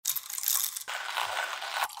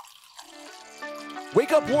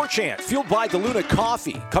Wake Up War Chant, fueled by DeLuna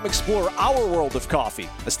Coffee. Come explore our world of coffee.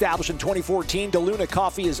 Established in 2014, DeLuna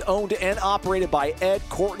Coffee is owned and operated by Ed,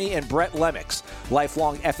 Courtney, and Brett Lemmix.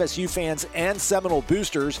 Lifelong FSU fans and Seminole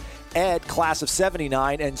boosters, Ed, class of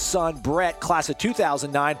 79, and son Brett, class of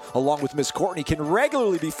 2009, along with Miss Courtney, can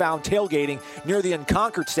regularly be found tailgating near the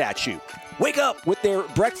Unconquered statue. Wake up with their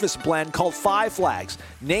breakfast blend called Five Flags,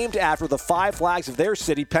 named after the five flags of their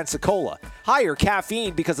city, Pensacola. Higher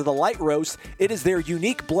caffeine because of the light roast. It is their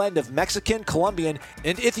unique blend of Mexican, Colombian,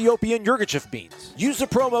 and Ethiopian Yirgacheffe beans. Use the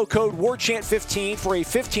promo code WARCHANT15 for a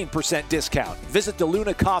 15% discount. Visit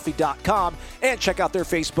DeLunaCoffee.com and check out their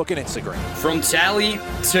Facebook and Instagram. From Tally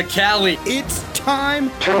to Cali, it's time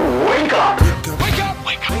to wake up. Wake up,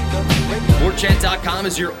 wake up. WarChant.com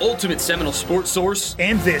is your ultimate Seminole sports source.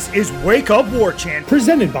 And this is Wake Up War Chant,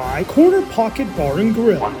 presented by Corner Pocket Bar and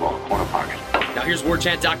Grill. One ball, Corner Pocket. Now here's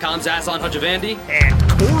WarChant.com's Aslan Hajavandi and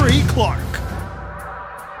Corey Clark.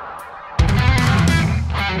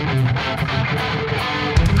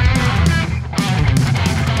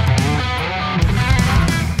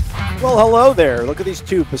 Well, hello there. Look at these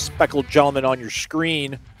two bespectacled gentlemen on your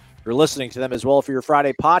screen. You're listening to them as well for your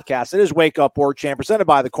Friday podcast. It is Wake Up War Chant, presented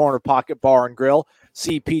by the Corner Pocket Bar and Grill.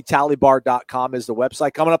 CPTallybar.com is the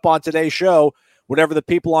website. Coming up on today's show, whatever the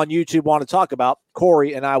people on YouTube want to talk about,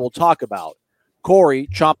 Corey and I will talk about. Corey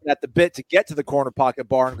chomping at the bit to get to the Corner Pocket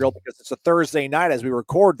Bar and Grill because it's a Thursday night as we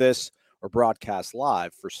record this or broadcast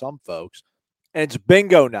live for some folks. And it's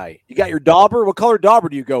bingo night. You got your dauber. What color dauber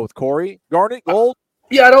do you go with, Corey? Garnet, gold?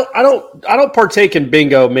 Yeah, I don't partake in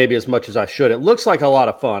bingo maybe as much as I should. It looks like a lot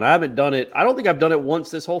of fun. I haven't done it. I don't think I've done it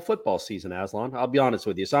once this whole football season, Aslan. I'll be honest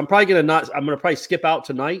with you. So I'm gonna probably skip out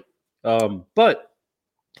tonight. But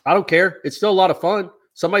I don't care. It's still a lot of fun.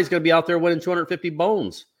 Somebody's gonna be out there winning 250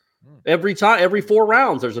 bones. Every 4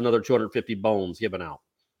 rounds, there's another 250 bones given out.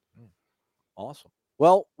 Awesome.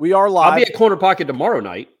 Well, we are live. I'll be at Corner Pocket tomorrow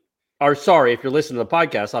night. Or sorry, if you're listening to the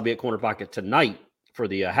podcast, I'll be at Corner Pocket tonight for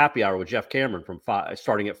the happy hour with Jeff Cameron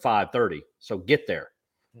starting at 5:30. So get there.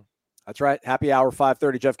 That's right. Happy hour,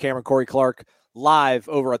 5:30. Jeff Cameron, Corey Clark, live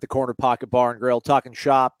over at the Corner Pocket Bar and Grill, talking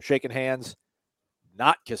shop, shaking hands,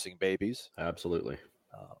 not kissing babies. Absolutely.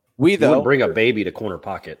 We though wouldn't bring a baby to Corner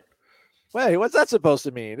Pocket. Wait, what's that supposed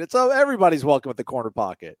to mean? It's everybody's welcome at the Corner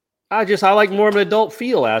Pocket. I like more of an adult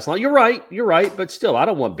feel, Aslan. You're right, but still, I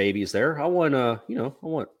don't want babies there. I want I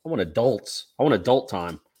want adults. I want adult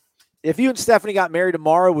time. If you and Stephanie got married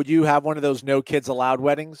tomorrow, would you have one of those no kids allowed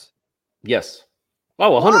weddings? Yes.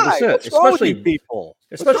 Oh, 100%. Especially people.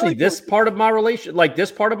 Especially this part of my relation, like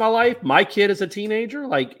this part of my life. My kid is a teenager.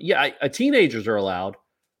 Like, yeah, teenagers are allowed.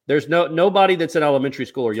 There's nobody that's in elementary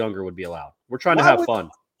school or younger would be allowed. We're trying to have fun.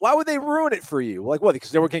 Why would they ruin it for you? Like what? Because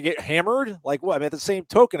they were going to get hammered? Like what? I mean, at the same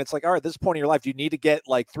token, it's like, all right, at this point in your life, do you need to get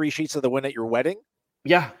like 3 sheets of the wind at your wedding?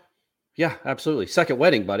 Yeah. Yeah, absolutely. Second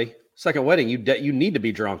wedding, buddy. Second wedding. You need to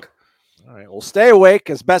be drunk. All right. Well, stay awake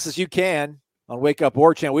as best as you can on Wake Up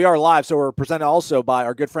War Chant. We are live, so we're presented also by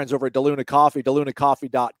our good friends over at DeLuna Coffee,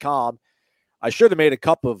 DeLunaCoffee.com. I should have made a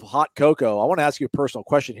cup of hot cocoa. I want to ask you a personal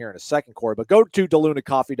question here in a second, Corey, but go to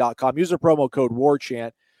DeLunaCoffee.com. Use the promo code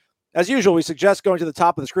WARCHANT. As usual, we suggest going to the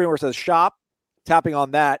top of the screen where it says shop, tapping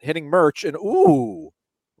on that, hitting merch, and ooh,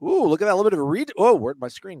 look at that. A little bit of a read. Oh, where'd my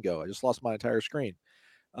screen go? I just lost my entire screen.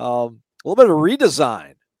 A little bit of a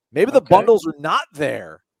redesign. Maybe the bundles are not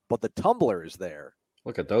there, but the tumbler is there.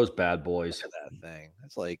 Look at those bad boys. Look at that thing.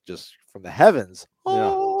 It's like just from the heavens.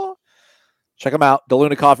 Oh. Yeah. Check them out,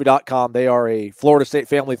 DeLunaCoffee.com. They are a Florida State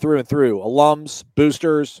family through and through. Alums,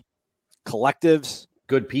 boosters, collectives.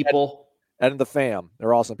 Good people. And the fam.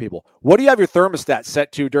 They're awesome people. What do you have your thermostat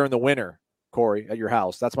set to during the winter, Corey, at your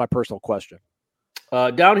house? That's my personal question.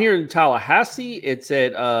 Down here in Tallahassee, it's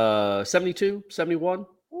at 72, 71.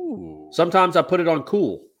 Ooh. Sometimes I put it on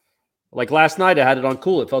cool. Like last night, I had it on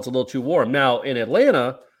cool. It felt a little too warm. Now, in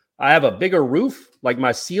Atlanta, I have a bigger roof. Like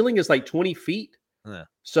my ceiling is like 20 feet. Yeah.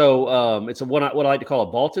 So it's what I like to call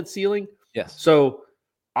a vaulted ceiling. Yes. So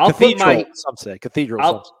I'll put some say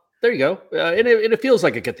cathedral. There you go. And it feels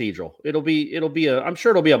like a cathedral. I'm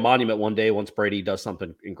sure it'll be a monument one day once Brady does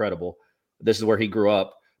something incredible. This is where he grew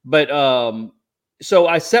up. But so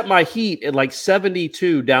I set my heat at like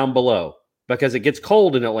 72 down below because it gets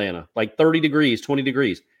cold in Atlanta, like 30 degrees, 20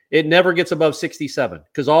 degrees. It never gets above 67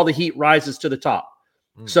 because all the heat rises to the top.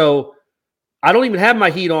 So I don't even have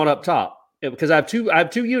my heat on up top because I have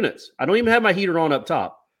two units. I don't even have my heater on up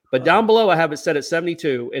top. But down below, I have it set at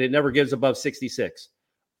 72, and it never gives above 66.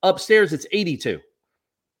 Upstairs, it's 82.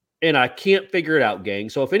 And I can't figure it out, gang.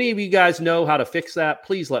 So if any of you guys know how to fix that,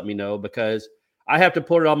 please let me know because I have to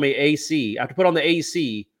put it on my AC. I have to put on the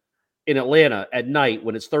AC in Atlanta at night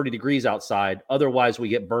when it's 30 degrees outside. Otherwise, we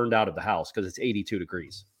get burned out of the house because it's 82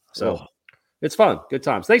 degrees. So it's fun. Good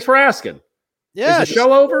times. Thanks for asking. Yeah. Is the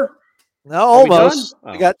show over? No, almost.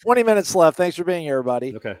 We We got 20 minutes left. Thanks for being here,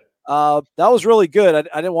 everybody. Okay. That was really good.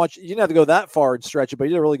 I didn't want you didn't have to go that far and stretch it, but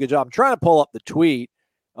you did a really good job. I'm trying to pull up the tweet,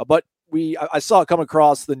 but I saw it come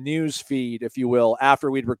across the news feed, if you will,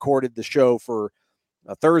 after we'd recorded the show for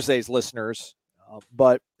Thursday's listeners.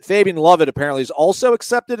 But Fabian Lovett apparently has also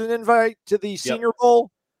accepted an invite to the Senior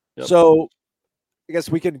Bowl. Yep. So I guess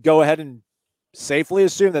we can go ahead and safely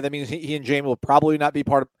assume that means he and Jamie will probably not be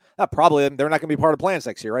part of. Not probably, they're not going to be part of plans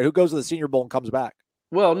next year, right? Who goes to the Senior Bowl and comes back?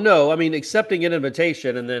 Well, no. I mean, accepting an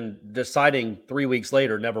invitation and then deciding 3 weeks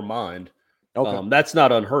later, never mind. Okay. That's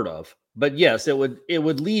not unheard of. But yes, it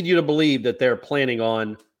would lead you to believe that they're planning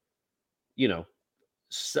on, the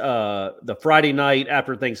Friday night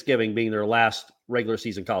after Thanksgiving being their last regular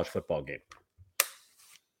season college football game.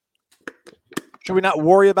 Should we not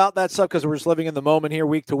worry about that stuff because we're just living in the moment here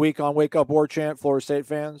week to week on Wake Up War Chant, Florida State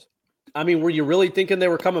fans? I mean, were you really thinking they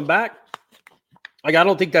were coming back? Like, I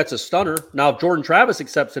don't think that's a stunner. Now, if Jordan Travis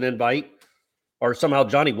accepts an invite or somehow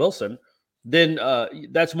Johnny Wilson, then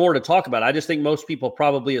that's more to talk about. I just think most people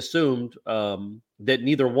probably assumed that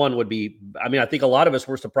neither one would be. I mean, I think a lot of us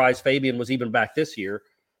were surprised Fabian was even back this year.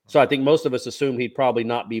 So I think most of us assumed he'd probably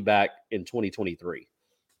not be back in 2023.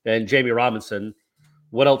 And Jamie Robinson,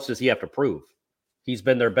 what else does he have to prove? He's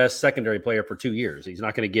been their best secondary player for 2 years. He's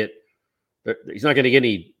not going to get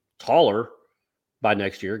any taller by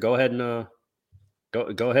next year. Go ahead and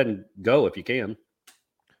go if you can.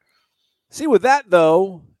 See, with that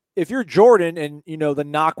though, if you're Jordan and the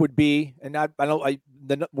knock would be, and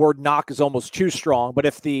the word knock is almost too strong, but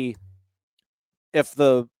if the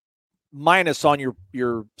minus on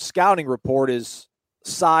your scouting report is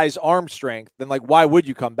size, arm strength, then why would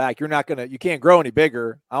you come back? You can't grow any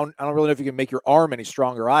bigger. I don't really know if you can make your arm any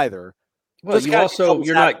stronger either. Well,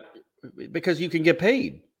 you're not, because you can get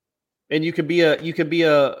paid. And you can be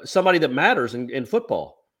a somebody that matters in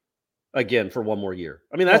football again for one more year.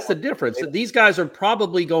 I mean, that's the difference. These guys are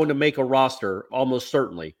probably going to make a roster almost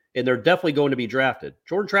certainly, and they're definitely going to be drafted.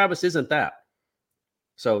 Jordan Travis isn't that.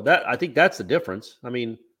 So I think that's the difference. I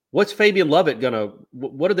mean, what's Fabian Lovett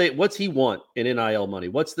what's he want in NIL money?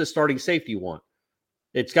 What's the starting safety want?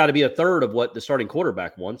 It's got to be a third of what the starting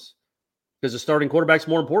quarterback wants because the starting quarterback's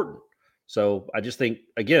more important. So I just think,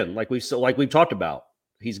 again, like we've talked about,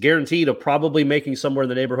 he's guaranteed of probably making somewhere in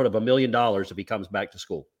the neighborhood of $1 million if he comes back to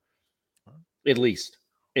school, at least.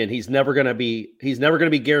 And he's never going to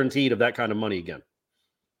be guaranteed of that kind of money again.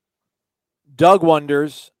 Doug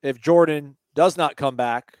wonders if Jordan does not come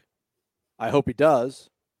back. I hope he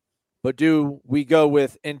does. But do we go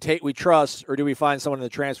with in Tate we trust, or do we find someone in the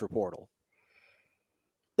transfer portal?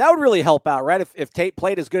 That would really help out, right? If Tate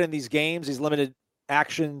played as good in these games, these limited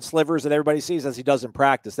action slivers that everybody sees as he does in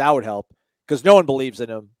practice, that would help. Because no one believes in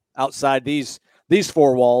him outside these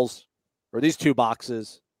four walls or these two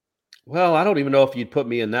boxes. Well, I don't even know if you'd put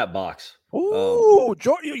me in that box. Ooh,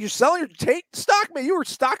 Jordan, you're selling your Tate stock, man. You were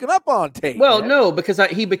stocking up on Tate. Well, man. No, because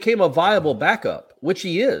he became a viable backup, which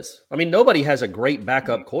he is. I mean, nobody has a great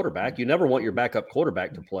backup quarterback. You never want your backup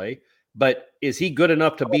quarterback to play. But is he good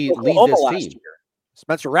enough to lead this team?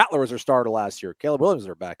 Spencer Rattler was their starter last year. Caleb Williams was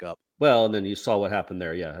their backup. Well, and then you saw what happened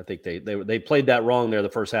there. Yeah, I think they played that wrong there the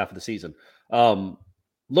first half of the season.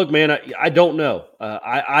 Look, man, I don't know.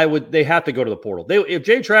 They have to go to the portal. If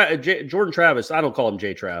Jordan Travis, I don't call him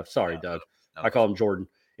J Trav. Sorry, Doug. No. I call him Jordan.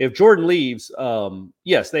 If Jordan leaves,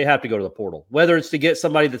 yes, they have to go to the portal. Whether it's to get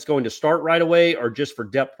somebody that's going to start right away or just for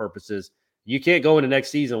depth purposes, you can't go into next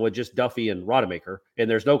season with just Duffy and Rodemaker, and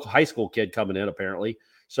there's no high school kid coming in apparently.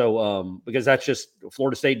 So because that's just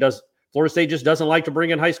Florida State just doesn't like to bring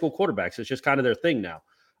in high school quarterbacks. It's just kind of their thing now.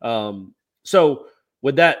 So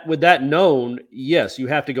with that known, yes, you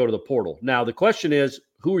have to go to the portal. Now the question is,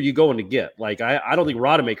 who are you going to get? Like I don't think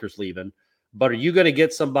Rodemaker's leaving, but are you going to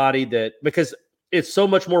get somebody that, because it's so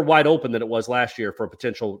much more wide open than it was last year for a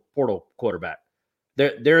potential portal quarterback.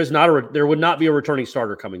 There would not be a returning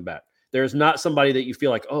starter coming back. There's not somebody that you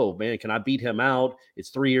feel like, oh man, can I beat him out? It's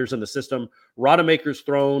 3 years in the system. Rodemaker's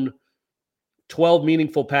thrown 12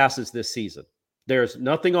 meaningful passes this season. There's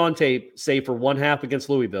nothing on tape, save for one half against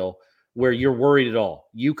Louisville, where you're worried at all.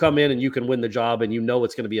 You come in and you can win the job, and you know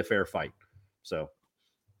it's going to be a fair fight. So, all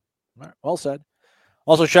right, well said.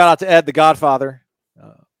 Also, shout out to Ed, the Godfather,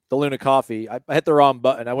 the Luna Coffee. I hit the wrong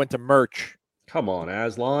button. I went to merch. Come on,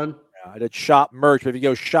 Aslan. Yeah, I did shop merch. But if you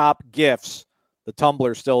go shop gifts, the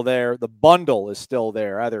tumbler's still there. The bundle is still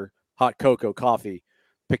there. Either hot cocoa, coffee,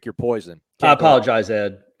 pick your poison. I apologize,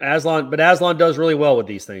 Ed. Aslan does really well with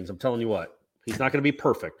these things. I'm telling you what. He's not going to be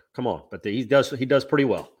perfect. Come on, but he does pretty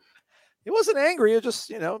well. He wasn't angry. He was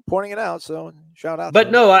just, pointing it out. So shout out.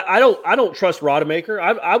 But no, I don't trust Rodemaker.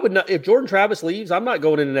 I would not, if Jordan Travis leaves, I'm not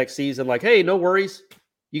going into next season like, hey, no worries.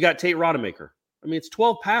 You got Tate Rodemaker. I mean, it's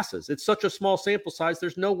 12 passes. It's such a small sample size.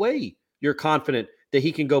 There's no way you're confident that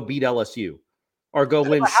he can go beat LSU or go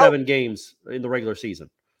win 7 games in the regular season.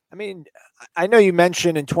 I mean, I know you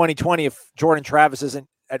mentioned in 2020, if Jordan Travis isn't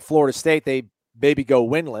at Florida State, they maybe go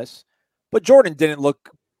winless. But Jordan didn't look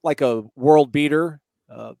like a world beater,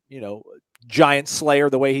 giant slayer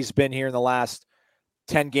the way he's been here in the last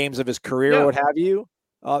 10 games of his career, or what have you.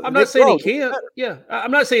 I'm not saying he can't. Yeah,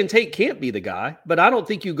 I'm not saying Tate can't be the guy, but I don't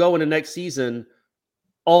think you go into next season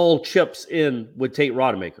all chips in with Tate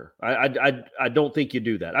Rodemaker. I don't think you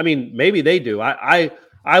do that. I mean, maybe they do. I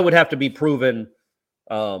would have to be proven.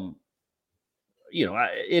 It'd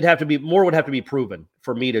have to be more would have to be proven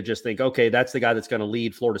for me to just think, okay, that's the guy that's going to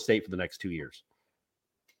lead Florida State for the next 2 years.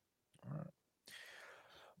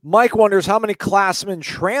 Mike wonders how many classmen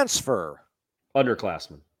transfer.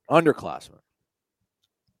 Underclassmen.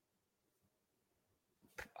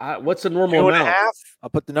 What's the normal amount? 2.5. I'll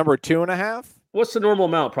put the number at 2.5. What's the normal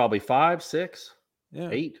amount? Probably 5, 6, Yeah.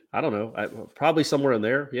 8. I don't know. Probably somewhere in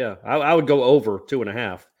there. Yeah, I would go over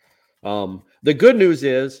 2.5. The good news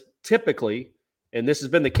is typically, and this has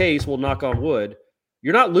been the case, we'll knock on wood,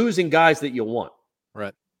 you're not losing guys that you want.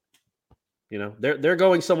 Right. They're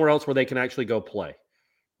going somewhere else where they can actually go play.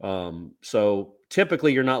 So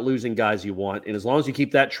typically you're not losing guys you want. And as long as you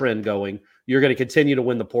keep that trend going, you're going to continue to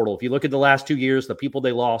win the portal. If you look at the last 2 years, the people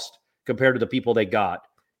they lost compared to the people they got,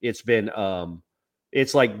 it's been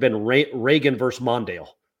Reagan versus Mondale.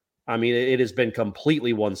 I mean, it has been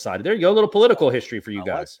completely one-sided. There you go, a little political history for you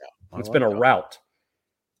guys. It's been a rout.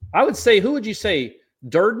 I would say, who would you say?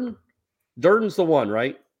 Durden? Durden's the one,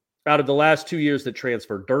 right? Out of the last 2 years that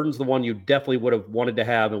transferred, Durden's the one you definitely would have wanted to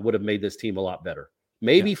have and would have made this team a lot better.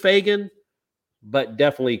 Maybe Fagan, but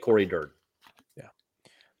definitely Corey Durden. Yeah.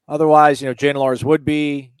 Otherwise, Jalen Lars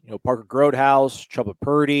Woodby, Parker Grotehouse, Chubba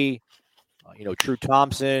Purdy, True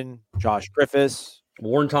Thompson, Josh Griffiths.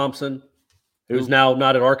 Warren Thompson, who's now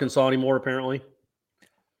not at Arkansas anymore, apparently.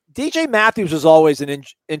 DJ Matthews was always an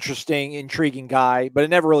interesting, intriguing guy, but it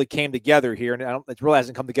never really came together here. And it really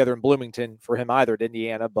hasn't come together in Bloomington for him either at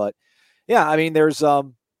Indiana. But yeah, I mean,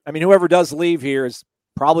 whoever does leave here is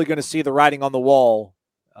probably going to see the writing on the wall.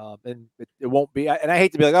 And it won't be, and I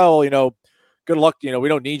hate to be like, good luck. We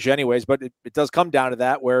don't need you anyways, but it does come down to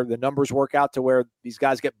that where the numbers work out to where these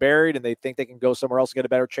guys get buried and they think they can go somewhere else and get a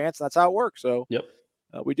better chance. And that's how it works. So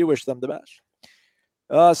we do wish them the best.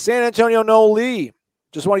 San Antonio Noel Lee.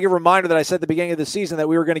 Just want to give a reminder that I said at the beginning of the season that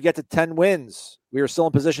we were going to get to 10 wins. We are still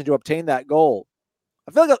in position to obtain that goal.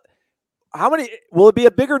 I feel like how many will it be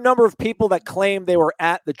a bigger number of people that claim they were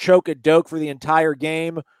at the Choke at Doak for the entire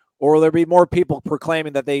game, or will there be more people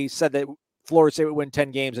proclaiming that they said that Florida State would win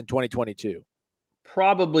 10 games in 2022?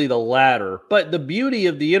 Probably the latter. But the beauty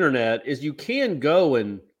of the internet is you can go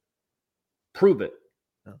and prove it.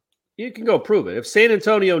 You can go prove it. If San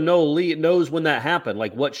Antonio Noel Lee knows when that happened,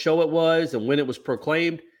 like what show it was and when it was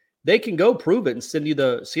proclaimed, they can go prove it and send you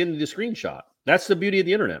the screenshot. That's the beauty of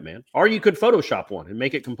the internet, man. Or you could Photoshop one and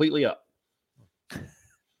make it completely up.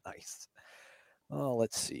 Nice. Oh,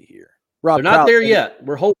 let's see here. Rob, they're not there yet.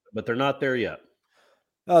 We're hoping, but they're not there yet.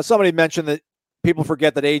 Somebody mentioned that people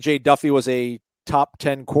forget that A.J. Duffy was a top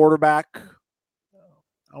 10 quarterback.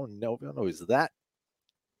 I don't know he's that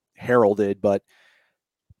heralded, but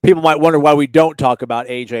people might wonder why we don't talk about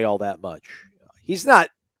A.J. all that much. He's not.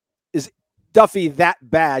 Is Duffy that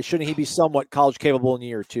bad? Shouldn't he be somewhat college capable in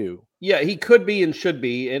year 2? Yeah, he could be and should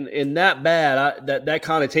be. And that bad, that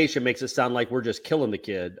connotation makes it sound like we're just killing the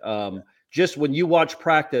kid. Just when you watch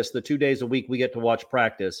practice, the 2 days a week we get to watch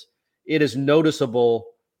practice, it is noticeable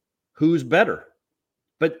who's better.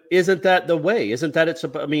 But isn't that the way? Isn't that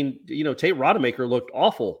Tate Rodemaker looked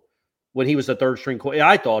awful when he was the third string.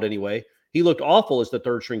 I thought anyway. He looked awful as the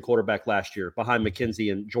third string quarterback last year behind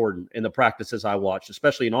McKenzie and Jordan in the practices I watched,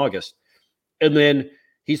 especially in August. And then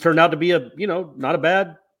he's turned out to be not a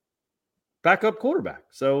bad backup quarterback.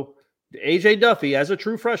 So A.J. Duffy, as a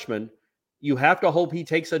true freshman, you have to hope he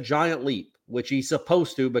takes a giant leap, which he's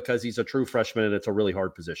supposed to because he's a true freshman and it's a really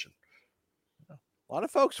hard position. A lot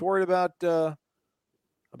of folks worried about the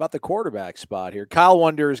quarterback spot here. Kyle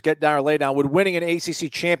wonders, get down or lay down, would winning an ACC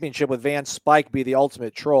championship with Van Spike be the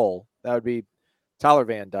ultimate troll? That would be Tyler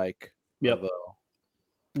Van Dyke. Yep.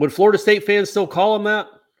 Would Florida State fans still call him that?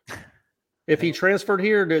 If he transferred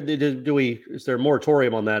here, is there a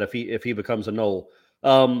moratorium on that if he becomes a Noel?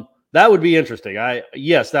 That would be interesting.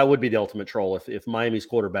 Yes, that would be the ultimate troll if Miami's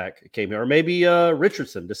quarterback came here. Or maybe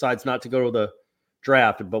Richardson decides not to go to the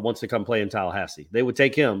draft but wants to come play in Tallahassee. They would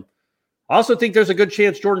take him. I also think there's a good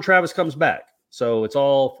chance Jordan Travis comes back. So it's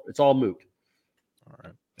all moot. All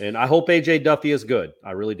right. And I hope AJ Duffy is good.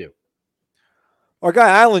 I really do. Our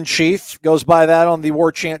guy Island Chief goes by that on the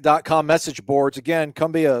warchant.com message boards. Again,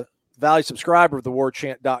 come be a valued subscriber of the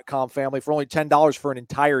warchant.com family. For only $10 for an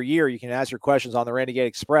entire year, you can ask your questions on the Renegade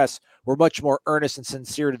Express. We're much more earnest and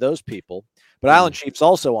sincere to those people. But Island Chief's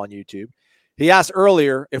also on YouTube. He asked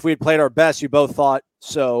earlier if we had played our best. You both thought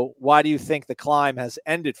so. Why do you think the climb has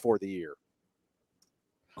ended for the year?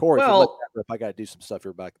 Corey, well, if I got to do some stuff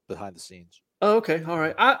here back behind the scenes. Oh, okay. All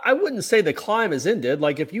right. I wouldn't say the climb has ended.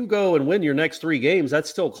 Like if you go and win your next 3 games, that's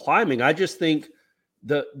still climbing. I just think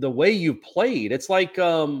the way you played, it's like,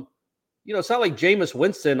 it's not like Jameis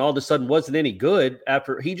Winston all of a sudden wasn't any good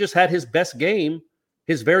after he just had his best game,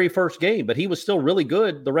 his very first game, but he was still really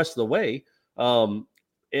good the rest of the way.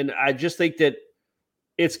 And I just think that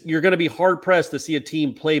you're going to be hard pressed to see a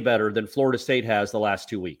team play better than Florida State has the last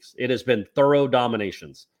 2 weeks. It has been thorough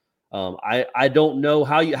dominations. I don't know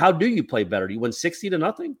how do you play better? Do you win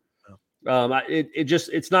 60-0?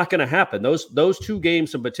 It's not going to happen. Those 2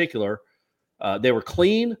 games in particular, they were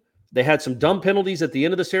clean. They had some dumb penalties at the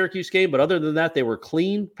end of the Syracuse game, but other than that, they were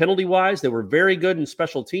clean penalty wise. They were very good in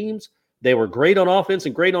special teams. They were great on offense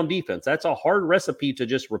and great on defense. That's a hard recipe to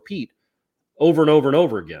just repeat over and over and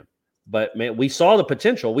over again. But man, we saw the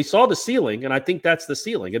potential. We saw the ceiling, and I think that's the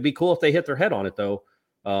ceiling. It'd be cool if they hit their head on it, though.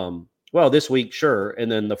 Well, this week, sure.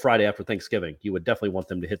 And then the Friday after Thanksgiving, you would definitely want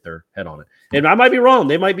them to hit their head on it. And I might be wrong.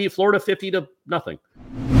 They might beat Florida 50-0.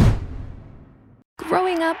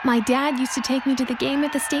 Growing up, my dad used to take me to the game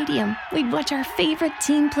at the stadium. We'd watch our favorite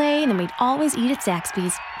team play, and then we'd always eat at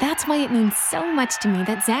Zaxby's. That's why it means so much to me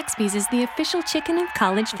that Zaxby's is the official chicken of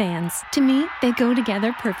college fans. To me, they go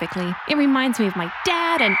together perfectly. It reminds me of my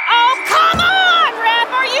dad and... Oh, come on, Ref!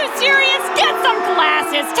 Are you serious? Get some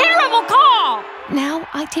glasses! Terrible call! Now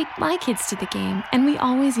I take my kids to the game, and we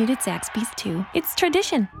always eat at Zaxby's too. It's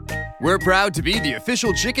tradition. We're proud to be the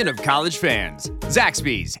official chicken of college fans.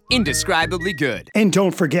 Zaxby's, indescribably good. And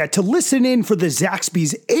don't forget to listen in for the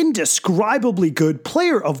Zaxby's Indescribably Good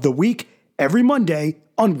Player of the Week every Monday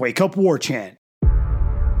on Wake Up War Chant.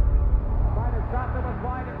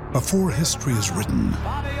 Before history is written,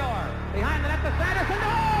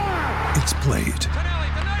 it's played.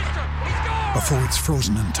 Before it's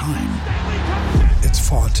frozen in time, it's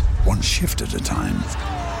fought one shift at a time.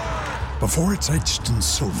 Before it's etched in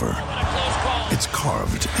silver, it's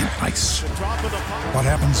carved in ice. What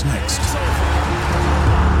happens next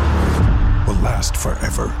will last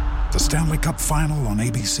forever. The Stanley Cup Final on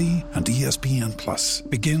ABC and ESPN Plus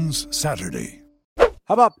begins Saturday.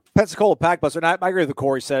 How about Pensacola Packbuster? And I agree with what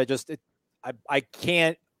Corey said. I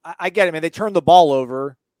get it, man. They turned the ball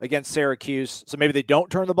over against Syracuse, so maybe they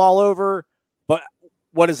don't turn the ball over. But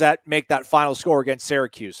what does that make that final score against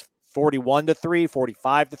Syracuse? 41-3,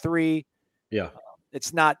 45-3. Yeah.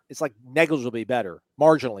 It's like negligibly better,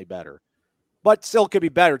 marginally better, but still could be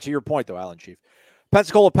better to your point though, Island Chief.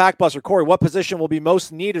 Pensacola Packbuster, Corey, what position will be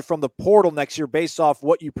most needed from the portal next year based off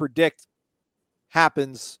what you predict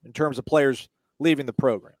happens in terms of players leaving the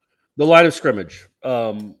program? The line of scrimmage,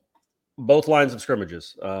 both lines of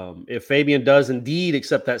scrimmages. If Fabian does indeed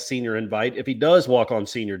accept that senior invite, if he does walk on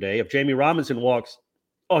senior day, if Jamie Robinson walks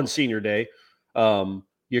on senior day,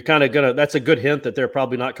 you're kind of that's a good hint that they're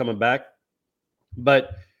probably not coming back.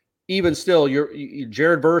 But even still,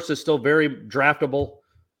 Jared Verse is still very draftable.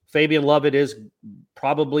 Fabian Lovett is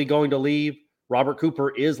probably going to leave. Robert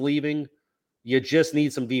Cooper is leaving. You just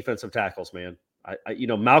need some defensive tackles, man.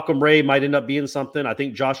 Malcolm Ray might end up being something. I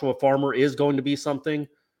think Joshua Farmer is going to be something.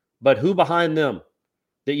 But who behind them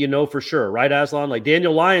that you know for sure, right, Aslan? Like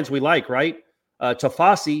Daniel Lyons, we like, right?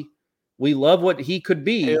 Tafasi, we love what he could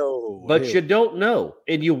be. But you don't know,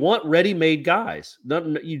 and you want ready-made guys.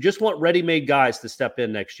 You just want ready-made guys to step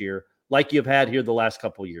in next year like you've had here the last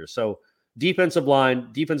couple of years. So defensive line,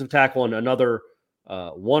 defensive tackle, and another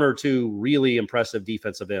 1 or 2 really impressive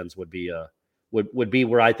defensive ends would be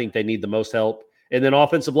where I think they need the most help. And then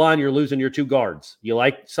offensive line, you're losing your 2 guards. You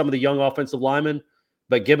like some of the young offensive linemen,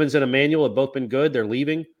 but Gibbons and Emmanuel have both been good. They're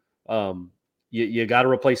leaving. You got to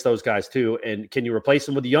replace those guys too. And can you replace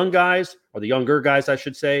them with the young guys or the younger guys, I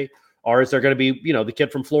should say? Or is there going to be, the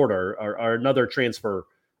kid from Florida or another transfer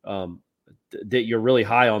that you're really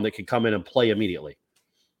high on that can come in and play immediately?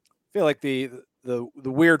 I feel like the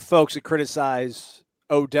weird folks that criticize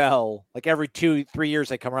Odell, like every 2-3 years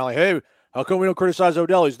they come around like, hey, how come we don't criticize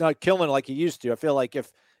Odell? He's not killing like he used to. I feel like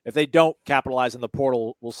if if they don't capitalize in the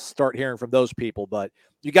portal, we'll start hearing from those people. But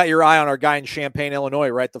you got your eye on our guy in Champaign, Illinois,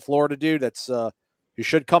 right? The Florida dude. That's he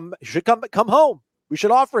should come home. We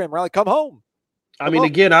should offer him, right? Come home.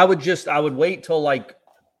 Again, I would wait till like,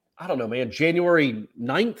 I don't know, man, January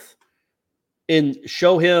 9th and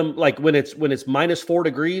show him like when it's -4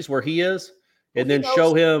 degrees where he is, and then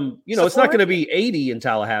show him, it's not going to be 80 in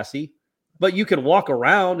Tallahassee, but you can walk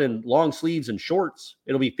around in long sleeves and shorts.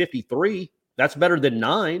 It'll be 53. That's better than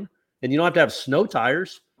 9, and you don't have to have snow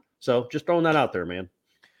tires. So just throwing that out there, man.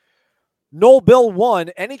 Noel Bill 1,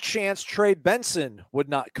 any chance Trey Benson would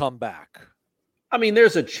not come back?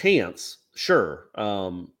 There's a chance, sure.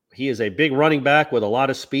 He is a big running back with a lot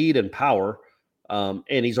of speed and power, and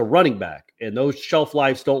he's a running back, and those shelf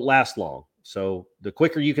lives don't last long. So the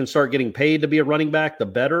quicker you can start getting paid to be a running back, the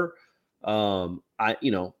better. I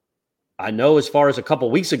know as far as a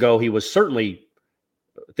couple weeks ago, he was certainly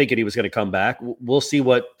thinking he was going to come back. We'll see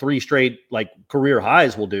what 3 straight career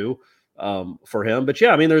highs will do for him. But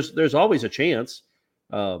yeah, there's always a chance.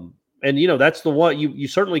 And that's the one you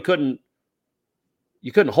certainly couldn't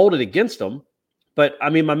hold it against him. But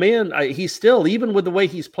my man, he's still, even with the way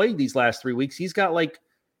he's played these last 3 weeks, he's got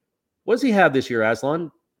what does he have this year,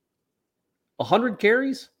 Aslan? 100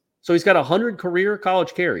 carries. So he's got 100 career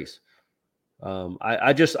college carries.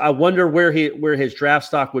 I wonder where his draft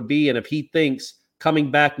stock would be, and if he thinks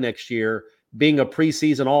coming back next year, being a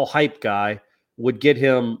preseason all hype guy, would get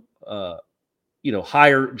him,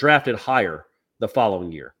 drafted higher the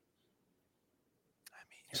following year.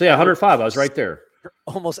 So yeah, 105. I was right there. You're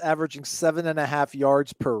almost averaging 7.5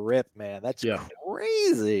 yards per rip, man. That's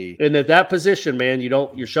crazy. And at that position, man,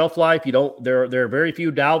 your shelf life, there are very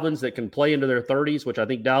few Dalvins that can play into their 30s, which I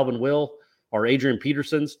think Dalvin will, or Adrian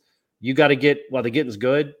Peterson's. You got to get while the getting's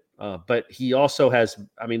good. But he also has,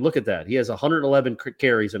 look at that. He has 111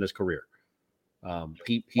 carries in his career.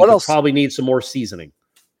 He probably needs some more seasoning.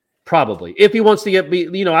 Probably. If he wants to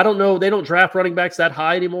I don't know. They don't draft running backs that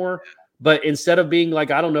high anymore. But instead of being the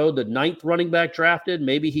 9th running back drafted,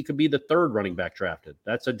 maybe he could be the 3rd running back drafted.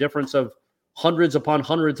 That's a difference of hundreds upon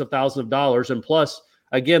hundreds of thousands of dollars. And plus,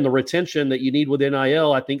 again, the retention that you need with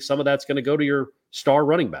NIL, I think some of that's going to go to your star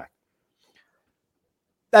running back.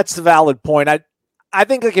 That's the valid point. I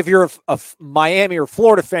think if you're a Miami or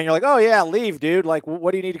Florida fan, you're like, oh yeah, leave, dude.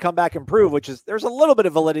 What do you need to come back and prove? Which is, there's a little bit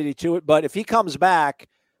of validity to it. But if he comes back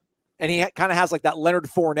and he kind of has that Leonard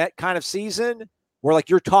Fournette kind of season, where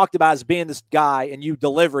you're talked about as being this guy and you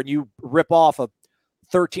deliver and you rip off a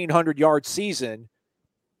 1,300-yard season,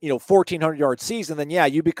 1,400-yard season, then yeah,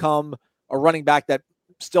 you become a running back that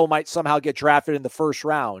still might somehow get drafted in the first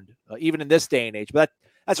round, even in this day and age. But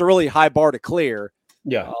that's a really high bar to clear.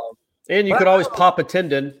 Yeah. And you could always pop a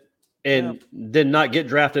tendon and then not get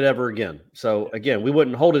drafted ever again. So again, we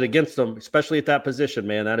wouldn't hold it against them, especially at that position,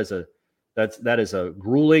 man. That is a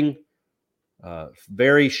grueling,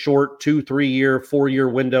 very short 2, 3 year, 4 year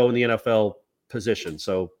window in the NFL position.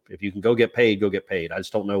 So if you can go get paid, go get paid. I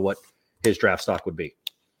just don't know what his draft stock would be.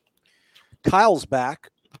 Kyle's back.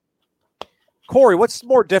 Corey, what's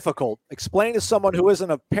more difficult? Explaining to someone who isn't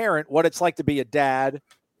a parent what it's like to be a dad,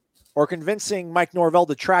 or convincing Mike Norvell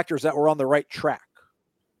detractors that we're on the right track?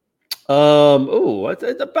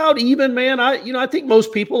 It's about even, man. I think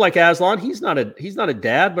most people like Aslan, he's not a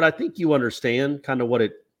dad, but I think you understand kind of what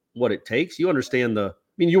it takes. You understand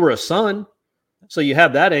you were a son, so you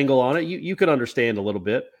have that angle on it. You can understand a little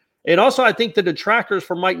bit. And also I think the detractors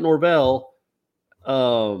for Mike Norvell, they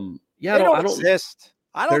don't exist.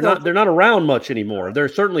 They're not around much anymore. They're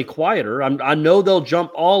certainly quieter. I know they'll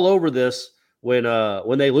jump all over this when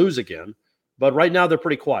they lose again, but right now they're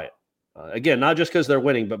pretty quiet. Again, not just because they're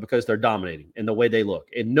winning, but because they're dominating in the way they look.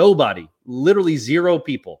 And nobody, literally 0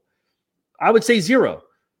 people, I would say 0,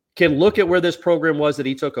 can look at where this program was that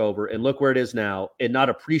he took over and look where it is now and not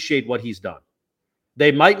appreciate what he's done.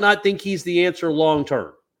 They might not think he's the answer long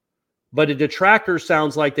term, but a detractor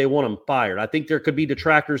sounds like they want him fired. I think there could be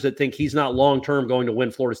detractors that think he's not long term going to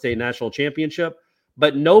win Florida State national championship,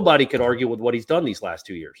 but nobody could argue with what he's done these last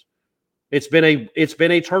 2 years. It's been a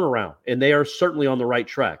turnaround, and they are certainly on the right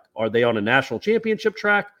track. Are they on a national championship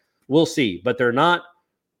track? We'll see, but they're not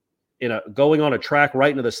going on a track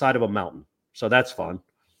right into the side of a mountain. So that's fun.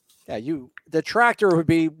 Yeah, the tractor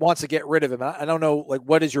wants to get rid of him. I don't know,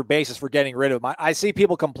 what is your basis for getting rid of him? I see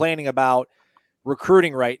people complaining about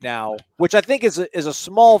recruiting right now, which I think is a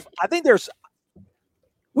small. I think there's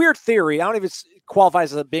weird theory. I don't know if it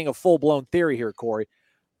qualifies as being a full blown theory here, Corey.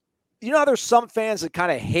 How there's some fans that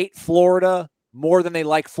kind of hate Florida more than they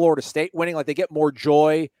like Florida State winning. They get more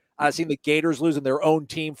joy out of seeing the Gators losing their own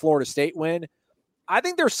team, Florida State win. I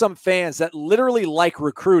think there's some fans that literally like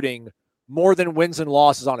recruiting more than wins and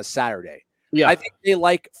losses on a Saturday. Yeah. I think they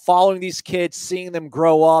like following these kids, seeing them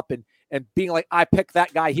grow up and being like, I picked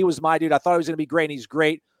that guy. He was my dude. I thought he was going to be great, and he's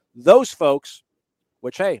great. Those folks,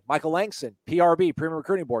 which, hey, Michael Langston, PRB, Premier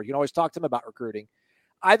Recruiting Board, you can always talk to him about recruiting.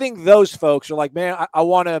 I think those folks are like, man, I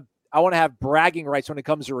want to have bragging rights when it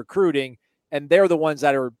comes to recruiting, and they're the ones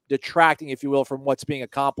that are detracting, if you will, from what's being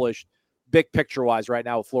accomplished big picture-wise right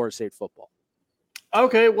now with Florida State football.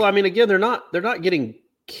 Okay, well, I mean, again, they're not getting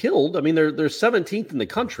killed. I mean, they're 17th in the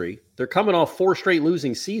country. They're coming off 4 straight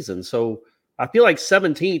losing seasons. So I feel like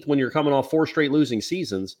 17th when you're coming off 4 straight losing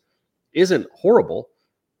seasons isn't horrible.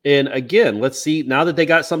 And again, let's see, now that they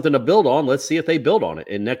got something to build on, let's see if they build on it.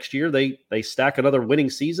 And next year they stack another winning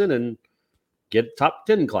season and get top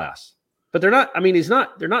 10 class. But they're not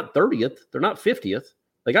 30th. They're not 50th.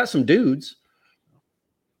 They got some dudes.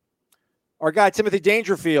 Our guy, Timothy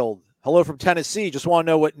Dangerfield, hello from Tennessee. Just want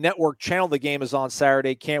to know what network channel the game is on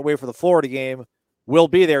Saturday. Can't wait for the Florida game. We'll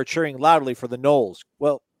be there cheering loudly for the Noles.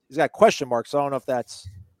 Well, he's got question marks, so I don't know if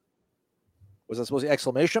was that supposed to be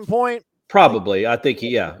exclamation point? Probably. I think,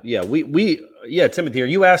 yeah. Timothy, are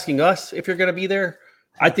you asking us if you're going to be there?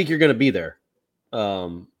 I think you're going to be there.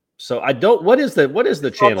 So I don't, what is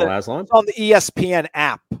the channel, Aslan? It's on the ESPN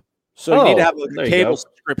app. So you need to have a cable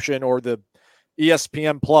subscription or the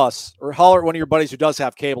ESPN Plus, or holler at one of your buddies who does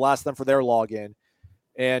have cable. Ask them for their login.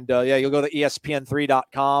 And you'll go to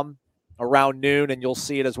ESPN3.com around noon, and you'll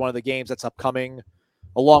see it as one of the games that's upcoming,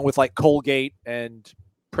 along with like Colgate and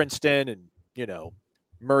Princeton and,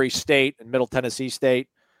 Murray State and Middle Tennessee State.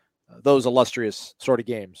 Those illustrious sort of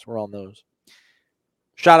games. We're on those.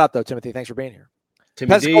 Shout out, though, Timothy. Thanks for being here.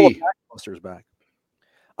 Timothy Buster's back.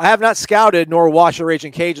 I have not scouted nor watched the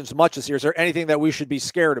Raging Cajuns much this year. Is there anything that we should be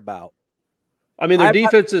scared about? I mean, their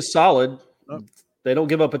defense is solid. They don't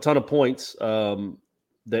give up a ton of points. Only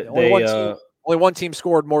one team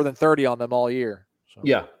scored more than 30 on them all year. So.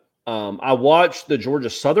 Yeah. I watched the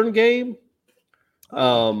Georgia Southern game.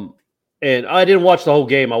 And I didn't watch the whole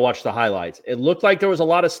game. I watched the highlights. It looked like there was a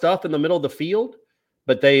lot of stuff in the middle of the field,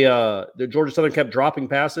 but the Georgia Southern kept dropping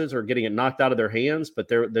passes or getting it knocked out of their hands. But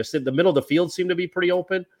the middle of the field seemed to be pretty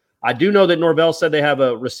open. I do know that Norvell said they have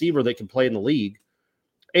a receiver that can play in the league,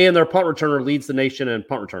 and their punt returner leads the nation in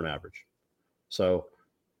punt return average. So,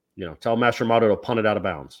 tell Master Motto to punt it out of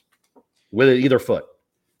bounds with either foot.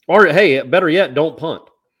 Or, hey, better yet, don't punt.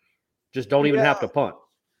 Just don't even have to punt.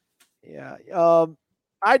 Yeah.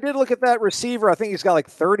 I did look at that receiver. I think he's got like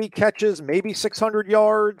 30 catches, maybe 600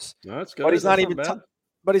 yards. That's good. But he's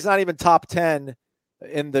not even top 10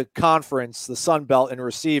 in the conference, the Sun Belt, in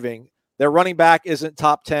receiving. Their running back isn't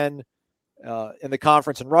top 10 in the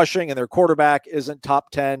conference in rushing, and their quarterback isn't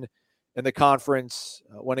top 10 in the conference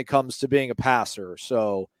when it comes to being a passer.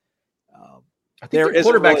 So I think their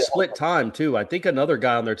quarterback split time too. I think another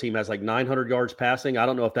guy on their team has like 900 yards passing. I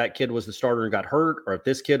don't know if that kid was the starter and got hurt, or if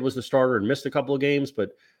this kid was the starter and missed a couple of games, but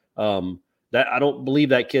that I don't believe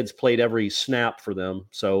that kid's played every snap for them.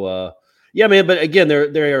 So yeah, man. But again,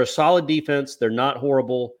 they're a solid defense. They're not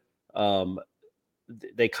horrible.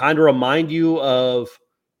 They kind of remind you of,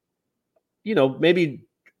 maybe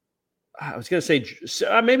I was going to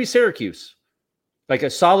say maybe Syracuse, like a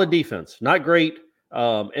solid defense, not great,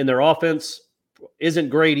 and their offense isn't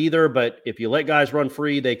great either, but if you let guys run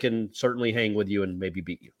free, they can certainly hang with you and maybe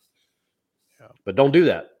beat you. Yeah. But don't do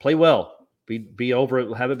that. Play well. Be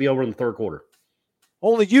over. Have it be over in the third quarter.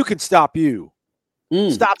 Only you can stop you.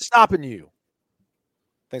 Stop stopping you.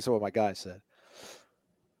 Thanks for what my guy said.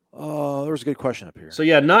 There was a good question up here. So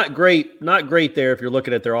yeah, not great there if you're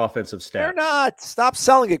looking at their offensive stats. They're not. Stop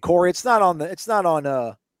selling it, Corey. It's not on It's not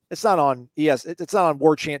on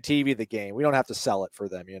War Chant TV, the game. We don't have to sell it for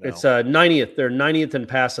them, It's 90th. They're 90th in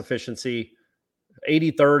pass efficiency,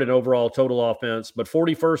 83rd in overall total offense, but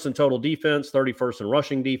 41st in total defense, 31st in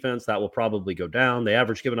rushing defense. That will probably go down. They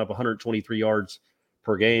average giving up 123 yards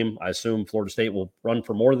per game. I assume Florida State will run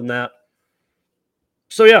for more than that.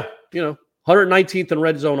 So yeah, 119th in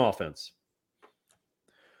red zone offense.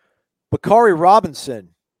 Bakari Robinson.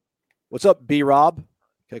 What's up, B-Rob?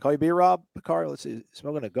 Can I call you B-Rob? Bakari, let's see.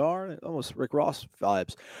 Smoking a cigar? Almost Rick Ross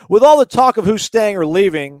vibes. With all the talk of who's staying or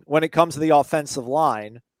leaving when it comes to the offensive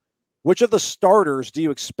line, which of the starters do you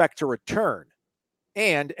expect to return?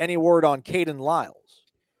 And any word on Caden Lyles?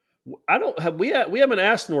 We haven't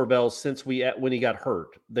asked Norvell since when he got hurt.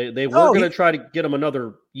 They were going to try to get him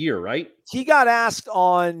another year, right? He got asked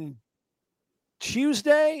on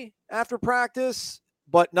Tuesday after practice,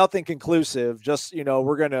 but nothing conclusive. Just,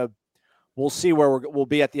 we'll see where we'll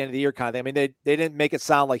be at the end of the year kind of thing. I mean, they didn't make it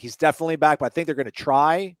sound like he's definitely back, but I think they're going to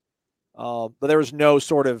try. But there was no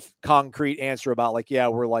sort of concrete answer about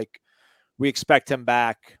we expect him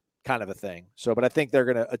back kind of a thing. So, but I think they're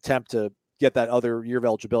going to attempt to get that other year of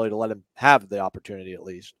eligibility to let him have the opportunity at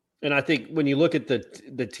least. And I think when you look at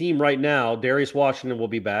the team right now, Darius Washington will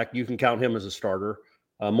be back. You can count him as a starter.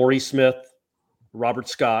 Maurice Smith, Robert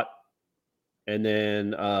Scott, and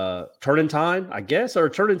then Turnentine, I guess, or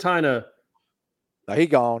Turnentine. He's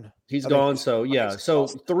gone. He's gone. So, yeah. So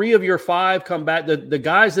 3 of your 5 come back. The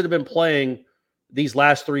guys that have been playing these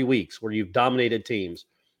last 3 weeks where you've dominated teams,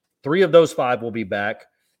 3 of those 5 will be back.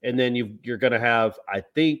 And then you're going to have, I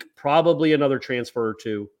think, probably another transfer or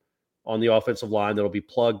 2 on the offensive line that'll be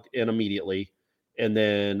plugged in immediately. And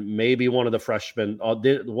then maybe one of the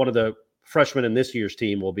freshmen in this year's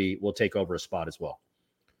team will take over a spot as well.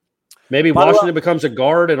 Maybe Washington becomes a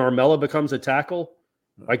guard and Armella becomes a tackle.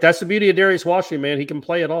 Like, that's the beauty of Darius Washington, man. He can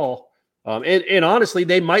play it all. And honestly,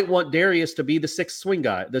 they might want Darius to be the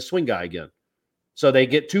 6th swing guy again. So they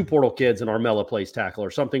get 2 portal kids and Armella plays tackle or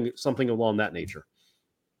something along that nature.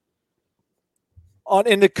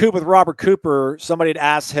 In the coop with Robert Cooper, somebody had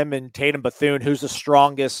asked him and Tatum Bethune who's the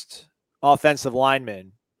strongest offensive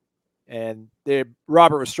lineman. And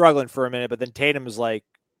Robert was struggling for a minute, but then Tatum was like,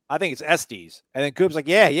 I think it's Estes. And then Coop's like,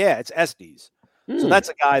 yeah, it's Estes. So that's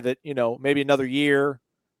a guy that, maybe another year,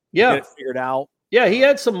 get it figured out. Yeah, he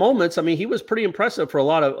had some moments. I mean, he was pretty impressive for a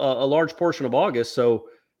large portion of August. So,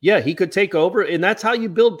 yeah, he could take over. And that's how you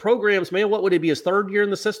build programs, man. What would it be, his 3rd year in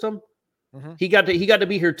the system? Mm-hmm. He got to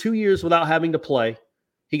be here 2 years without having to play.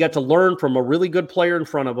 He got to learn from a really good player in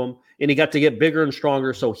front of him, and he got to get bigger and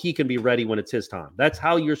stronger so he can be ready when it's his time. That's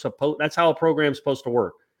how a program's supposed to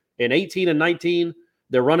work. In 18 and 19,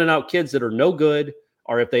 they're running out kids that are no good,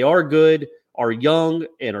 or if they are good, are young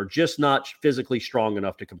and are just not physically strong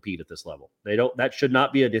enough to compete at this level. That should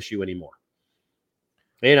not be an issue anymore.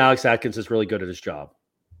 And Alex Atkins is really good at his job.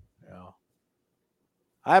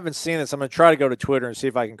 I haven't seen this. I'm going to try to go to Twitter and see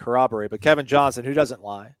if I can corroborate. But Kevin Johnson, who doesn't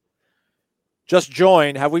lie, just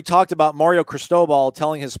joined. Have we talked about Mario Cristobal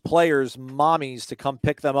telling his players' mommies to come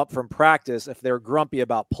pick them up from practice if they're grumpy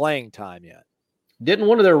about playing time yet? Didn't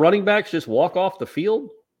one of their running backs just walk off the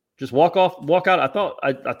field? Just walk out? I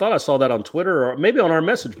thought I saw that on Twitter or maybe on our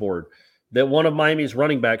message board that one of Miami's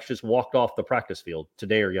running backs just walked off the practice field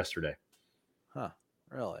today or yesterday. Huh,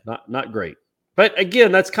 really? Not great. But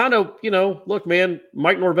again, that's kind of, look, man,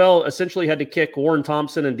 Mike Norvell essentially had to kick Warren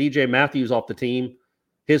Thompson and DJ Matthews off the team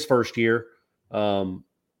his first year. This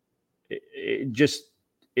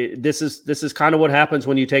is kind of what happens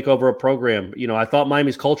when you take over a program. I thought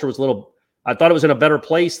Miami's culture was I thought it was in a better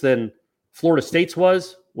place than Florida State's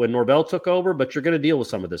was when Norvell took over, but you're going to deal with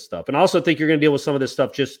some of this stuff. And I also think you're going to deal with some of this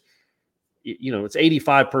stuff just, it's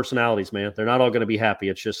 85 personalities, man. They're not all going to be happy.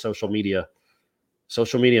 It's just social media.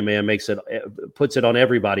 Social media, man, puts it on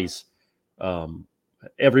everybody's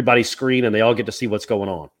screen, and they all get to see what's going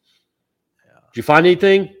on. Yeah. Did you find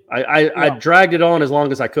anything? I dragged it on as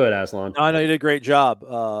long as I could, Aslan. I know you did a great job.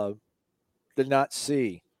 Did not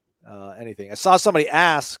see anything. I saw somebody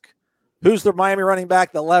ask, who's the Miami running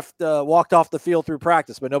back that walked off the field through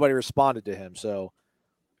practice, but nobody responded to him, so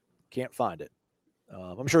can't find it.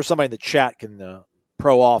 I'm sure somebody in the chat can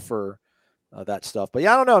offer that stuff. But,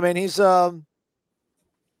 yeah, I don't know, man.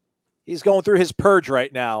 He's going through his purge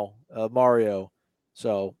right now, Mario.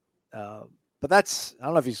 So, but that's, I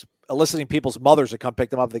don't know if he's eliciting people's mothers to come pick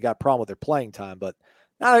them up if they got a problem with their playing time, but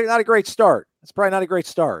not a great start. It's probably not a great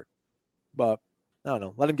start, but I don't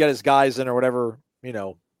know. Let him get his guys in or whatever,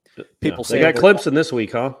 people say. They got Clemson this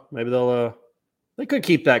week, huh? Maybe they could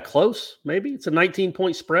keep that close. Maybe it's a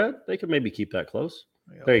 19-point spread. They could maybe keep that close.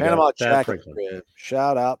 There you Panama go. Jack.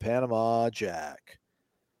 Shout out Panama Jack.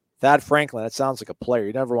 Thad Franklin, that sounds like a player.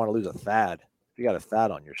 You never want to lose a Thad if you got a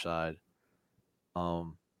Thad on your side. Let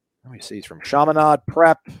me see. He's from Chaminade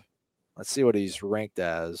Prep. Let's see what he's ranked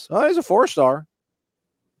as. Oh, he's a 4-star.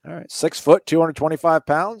 All right. 6 foot, 225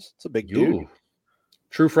 pounds. It's a big dude.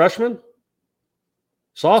 True freshman?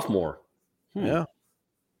 Sophomore. Yeah.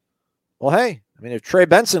 Well, hey, if Trey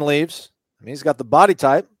Benson leaves, he's got the body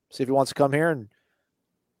type. See if he wants to come here and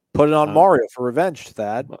put it on Mario for revenge,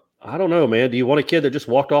 Thad. I don't know, man. Do you want a kid that just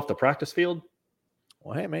walked off the practice field?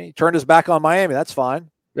 Well, hey, man, he turned his back on Miami. That's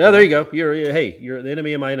fine. Yeah, there you go. You're the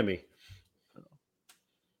enemy of my enemy.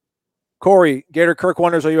 Corey, Gator Kirk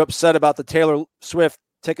wonders, are you upset about the Taylor Swift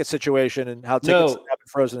ticket situation and how tickets have been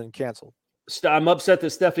frozen and canceled? I'm upset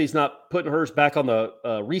that Stephanie's not putting hers back on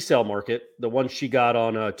the resale market, the one she got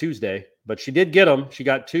on Tuesday. But she did get them. She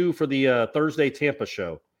got 2 for the Thursday Tampa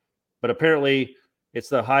show. But apparently it's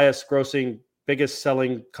the highest grossing, biggest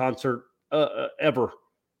selling concert ever.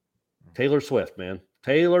 Taylor Swift, man.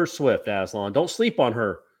 Taylor Swift, Aslan. Don't sleep on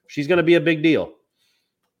her. She's going to be a big deal.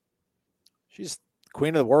 She's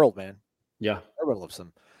queen of the world, man. Yeah. Everyone loves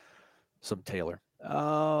him. some Taylor.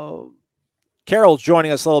 Carol's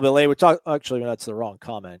joining us a little bit late. Actually, that's the wrong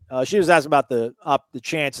comment. She was asking about the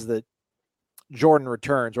chances that Jordan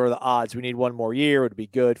returns. What are the odds? We need one more year. It would be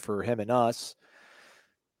good for him and us.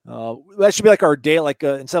 That should be like our day,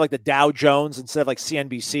 instead of like the Dow Jones, instead of like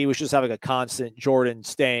CNBC, we should just have like a constant Jordan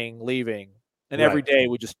staying, leaving. And every day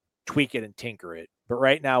we just tweak it and tinker it. But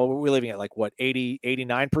right now we're living at like what,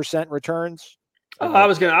 89% returns? I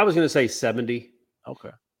was gonna say 70.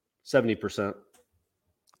 Okay. 70%.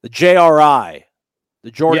 The JRI, the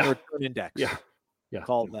Jordan Return Index. Yeah.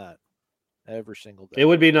 Call it that every single day. It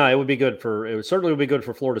would be nice. It would certainly be good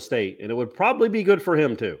for Florida State, and it would probably be good for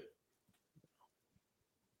him too.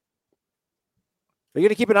 Are you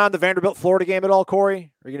going to keep an eye on the Vanderbilt-Florida game at all,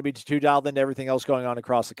 Corey? Or are you going to be too dialed into everything else going on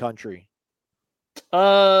across the country?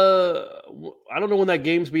 I don't know when that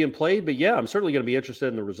game's being played, but yeah, I'm certainly going to be interested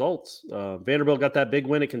in the results. Vanderbilt got that big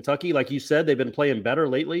win at Kentucky. Like you said, they've been playing better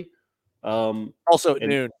lately. Also at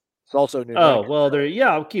noon. It's also noon. Oh, well,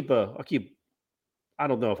 I'll keep I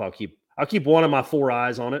don't know if I'll keep one of my 4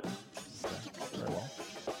 eyes on it.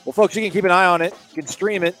 Well, folks, you can keep an eye on it. You can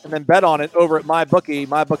stream it and then bet on it over at MyBookie,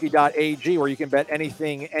 mybookie.ag, where you can bet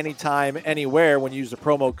anything, anytime, anywhere. When you use the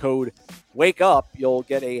promo code WAKEUP, you'll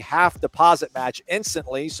get a half deposit match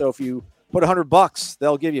instantly. So if you put $100,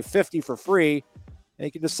 they'll give you $50 for free. And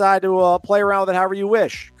you can decide to play around with it however you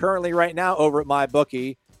wish. Currently, right now, over at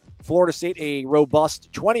MyBookie, Florida State, a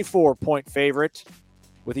robust 24-point favorite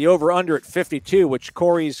with the over-under at 52, which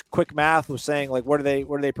Corey's quick math was saying, like, what are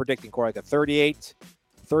they predicting, Corey? Like a 38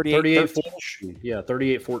 14. Yeah,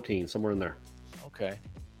 38-14, somewhere in there. Okay.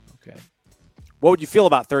 What would you feel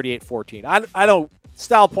about 38-14? I don't –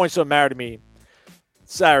 style points don't matter to me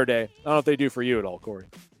Saturday. I don't know if they do for you at all, Corey.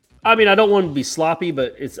 I mean, I don't want to be sloppy,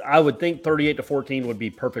 but I would think 38-14 would be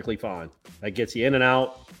perfectly fine. That gets you in and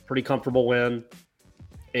out, pretty comfortable win.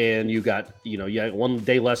 And you got 1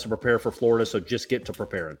 day less to prepare for Florida, so just get to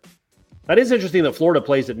preparing. That is interesting that Florida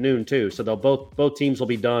plays at noon too, so they'll both teams will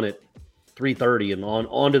be done at 3:30 and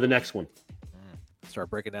on to the next one. Start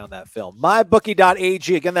breaking down that film.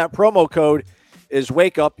 MyBookie.ag. Again, that promo code is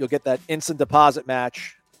WakeUp. You'll get that instant deposit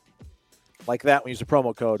match like that when you use the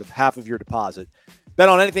promo code of half of your deposit. Bet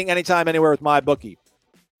on anything, anytime, anywhere with MyBookie.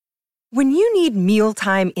 When you need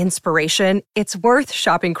mealtime inspiration, it's worth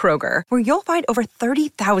shopping Kroger, where you'll find over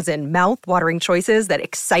 30,000 mouth-watering choices that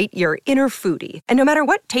excite your inner foodie. And no matter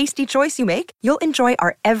what tasty choice you make, you'll enjoy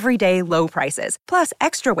our everyday low prices, plus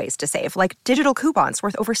extra ways to save, like digital coupons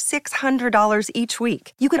worth over $600 each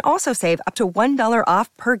week. You can also save up to $1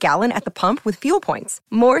 off per gallon at the pump with fuel points.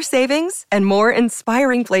 More savings and more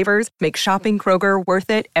inspiring flavors make shopping Kroger worth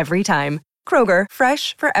it every time. Kroger,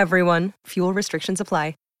 fresh for everyone. Fuel restrictions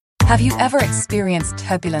apply. Have you ever experienced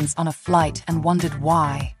turbulence on a flight and wondered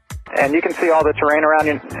why? And you can see all the terrain around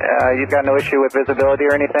you. You've got no issue with visibility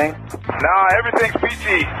or anything? No, everything's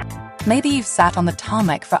peachy. Maybe you've sat on the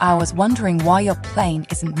tarmac for hours wondering why your plane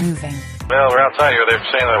isn't moving. Well, we're outside here. They're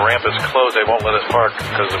saying the ramp is closed. They won't let us park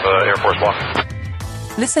because of Air Force One.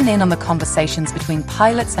 Listen in on the conversations between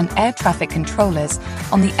pilots and air traffic controllers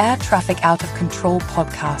on the Air Traffic Out of Control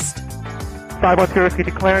podcast. 510 Whiskey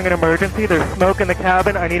declaring an emergency. There's smoke in the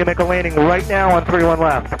cabin. I need to make a landing right now on 31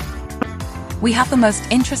 left. We have the most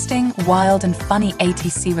interesting, wild, and funny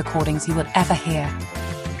ATC recordings you will ever hear.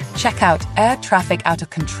 Check out Air Traffic Out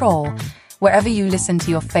of Control wherever you listen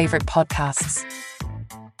to your favorite podcasts.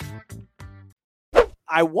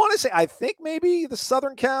 I want to say, I think maybe the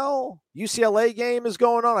Southern Cal UCLA game is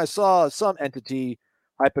going on. I saw some entity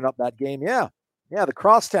hyping up that game. Yeah, the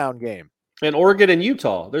Crosstown game. And Oregon and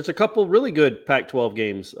Utah. There's a couple really good Pac-12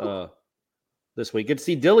 games this week. Get to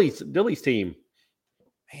see Dilly's team.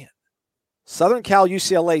 Man, Southern Cal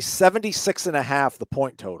UCLA 76.5 the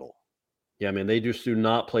point total. Yeah, man, they just do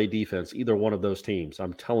not play defense, either one of those teams.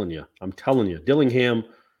 I'm telling you. Dillingham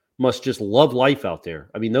must just love life out there.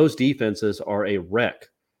 I mean, those defenses are a wreck.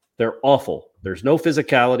 They're awful. There's no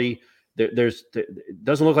physicality. It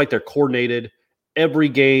doesn't look like they're coordinated. Every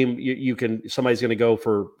game somebody's going to go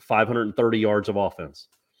for 530 yards of offense.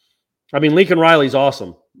 I mean, Lincoln Riley's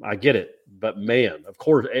awesome. I get it. But man, of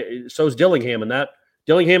course, so's Dillingham, and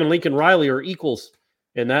Dillingham and Lincoln Riley are equals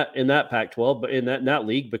in that Pac-12, but in that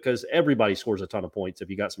league, because everybody scores a ton of points if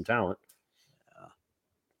you got some talent.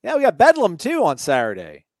 Yeah, we got Bedlam too on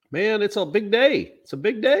Saturday. Man, it's a big day.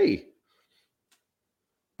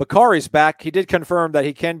 Bakari's back. He did confirm that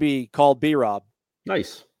he can be called B-Rob.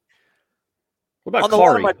 Nice. What about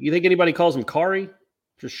Kari? You think anybody calls him Kari?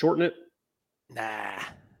 Just shorten it? Nah.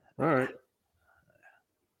 All right.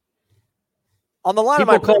 On the line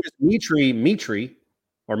people of my call Mitri,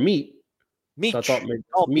 or Meat. Meech. So I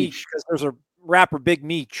thought Meech, because there's a rapper, Big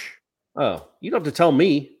Meech. Oh, you don't have to tell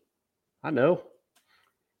me. I know.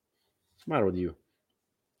 What's the matter with you?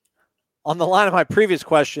 On the line of my previous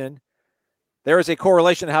question, there is a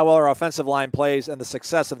correlation to how well our offensive line plays and the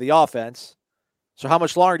success of the offense. So how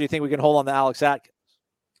much longer do you think we can hold on to Alex Atkins?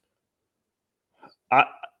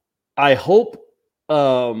 I hope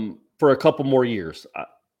for a couple more years.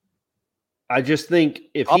 I just think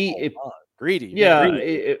if greedy,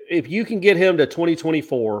 if you can get him to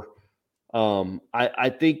 2024,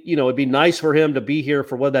 I think it'd be nice for him to be here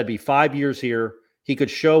for what that'd be 5 years here. He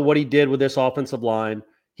could show what he did with this offensive line.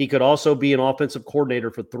 He could also be an offensive coordinator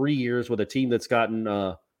for 3 years with a team that's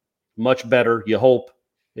gotten much better. You hope,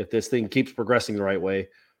 if this thing keeps progressing the right way.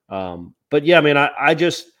 But yeah, man,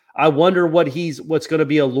 I wonder what's going to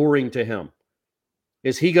be alluring to him.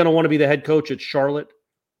 Is he going to want to be the head coach at Charlotte,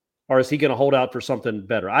 or is he going to hold out for something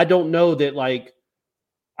better? I don't know that.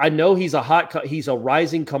 I know he's a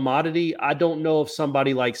rising commodity. I don't know if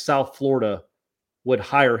somebody like South Florida would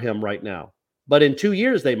hire him right now. But in 2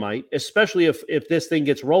 years, they might, especially if this thing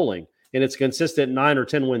gets rolling and it's a consistent 9 or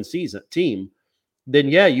 10 win season team. Then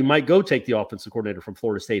yeah, you might go take the offensive coordinator from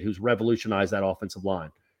Florida State who's revolutionized that offensive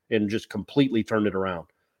line and just completely turned it around.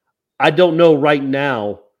 I don't know right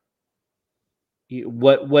now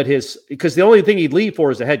because the only thing he'd leave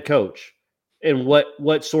for is a head coach, and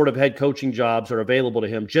what sort of head coaching jobs are available to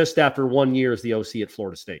him just after 1 year as the OC at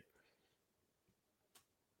Florida State.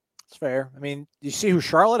 It's fair. I mean, you see who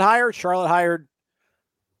Charlotte hired? Charlotte hired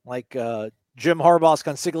Jim Harbaugh's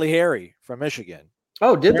consigliere from Michigan.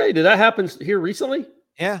 Oh, did they? Did that happen here recently?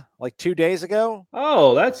 Yeah, 2 days ago.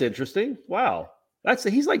 Oh, that's interesting. Wow.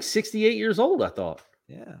 He's 68 years old, I thought.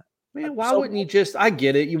 Yeah. Man, why wouldn't you just – I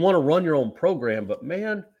get it. You want to run your own program, but,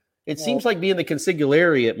 man, it seems like being the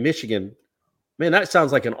consigliere at Michigan, man, that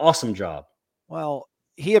sounds like an awesome job. Well,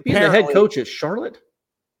 being the head coach at Charlotte?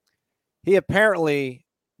 He apparently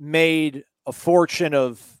made a fortune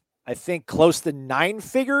of, I think, close to 9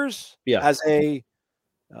 figures as a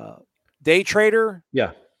day trader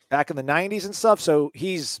back in the 90s and stuff. So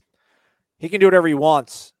he can do whatever he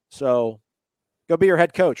wants. So go be your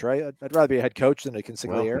head coach, right? I'd rather be a head coach than a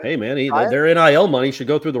consigliere. Well, hey, man, their NIL money should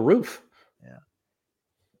go through the roof. Yeah.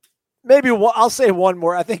 Maybe I'll say one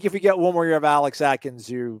more. I think if you get one more year of Alex Atkins,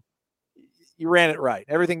 you ran it right.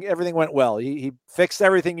 Everything went well. He fixed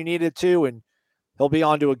everything you needed to, and he'll be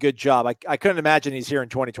on to a good job. I couldn't imagine he's here in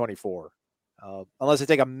 2024 unless they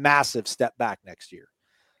take a massive step back next year.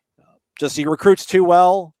 Just he recruits too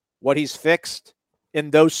well. What he's fixed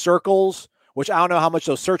in those circles, which I don't know how much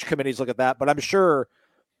those search committees look at that, but I'm sure,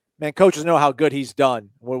 man, coaches know how good he's done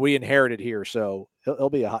when we inherited here. So he'll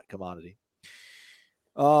be a hot commodity.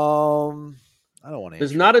 I don't want to.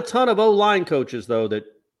 There's not a ton of O-line coaches though that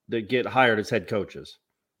get hired as head coaches,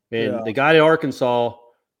 and the guy at Arkansas,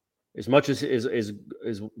 as much as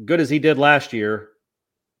good as he did last year,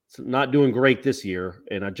 it's not doing great this year.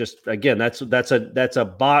 And that's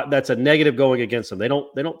a negative going against them. They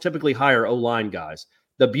don't typically hire O-line guys.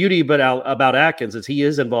 The beauty about Atkins is he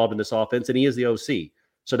is involved in this offense and he is the OC.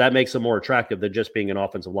 So that makes him more attractive than just being an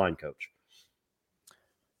offensive line coach.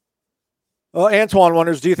 Well, Antoine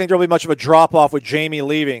wonders, do you think there'll be much of a drop-off with Jamie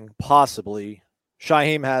leaving? Possibly.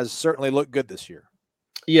 Shyheim has certainly looked good this year.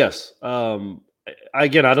 Yes.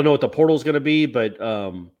 Again, I don't know what the portal is going to be, but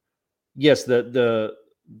yes,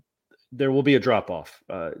 there will be a drop-off.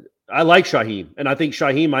 I like Shyheim, and I think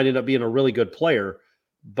Shyheim might end up being a really good player,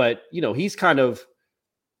 but,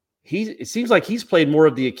 he's it seems like he's played more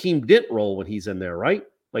of the Akeem Dent role when he's in there, right?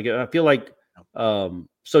 I feel like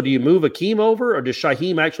so do you move Akeem over, or does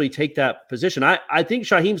Shyheim actually take that position? I think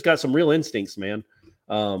Shaheem's got some real instincts, man.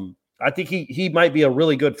 I think he might be a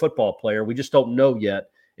really good football player. We just don't know yet.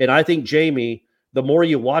 And I think Jamie, the more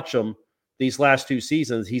you watch him these last 2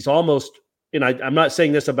 seasons, he's almost, and I'm not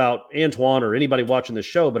saying this about Antoine or anybody watching the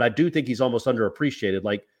show, but I do think he's almost underappreciated.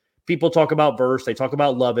 Like, people talk about Verse, they talk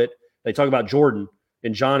about Lovett, they talk about Jordan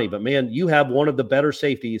and Johnny, but man, you have one of the better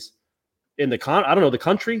safeties in the the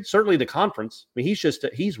country, certainly the conference. I mean,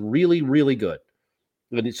 he's really, really good.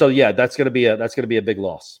 And so yeah, that's going to be a big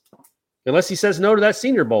loss. Unless he says no to that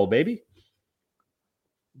Senior Bowl, baby.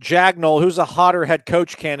 Jagnol, who's a hotter head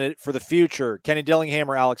coach candidate for the future, Kenny Dillingham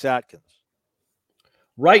or Alex Atkins?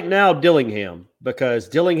 Right now, Dillingham, because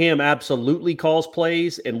Dillingham absolutely calls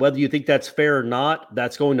plays, and whether you think that's fair or not,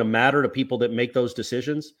 that's going to matter to people that make those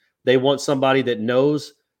decisions. They want somebody that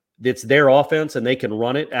knows it's their offense and they can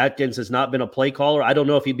run it. Atkins has not been a play caller. I don't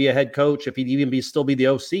know if he'd be a head coach, if he'd even still be the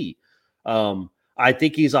OC. I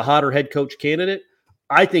think he's a hotter head coach candidate.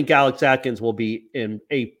 I think Alex Atkins will be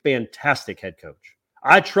a fantastic head coach.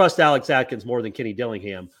 I trust Alex Atkins more than Kenny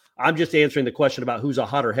Dillingham. I'm just answering the question about who's a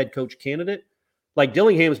hotter head coach candidate. Like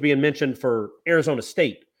Dillingham's being mentioned for Arizona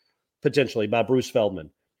State, potentially by Bruce Feldman.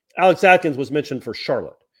 Alex Atkins was mentioned for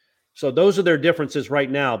Charlotte. So those are their differences right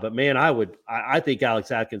now. But man, I think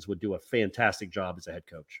Alex Atkins would do a fantastic job as a head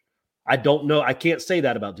coach. I don't know. I can't say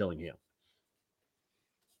that about Dillingham.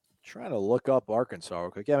 Trying to look up Arkansas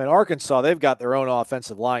real quick. I mean, Arkansas, they've got their own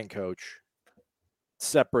offensive line coach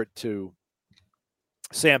separate to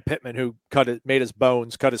Sam Pittman, who made his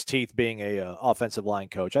bones, cut his teeth being a offensive line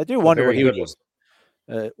coach. I do wonder what he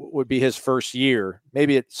would be his first year.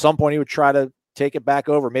 Maybe at some point he would try to take it back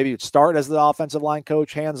over. Maybe he'd start as the offensive line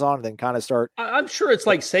coach, hands-on, and then kind of start. I'm sure it's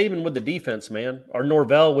like Saban with the defense, man, or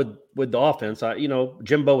Norvell with the offense.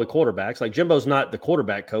 Jimbo with quarterbacks. Like Jimbo's not the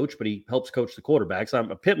quarterback coach, but he helps coach the quarterbacks.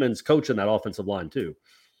 Pittman's coaching that offensive line too.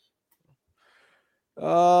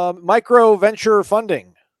 Micro venture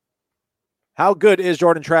funding. How good is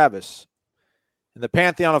Jordan Travis in the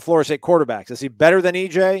pantheon of Florida State quarterbacks? Is he better than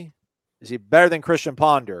EJ? Is he better than Christian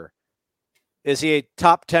Ponder? Is he a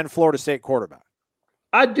top 10 Florida State quarterback?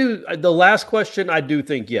 I do. The last question, I do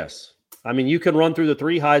think yes. I mean, you can run through the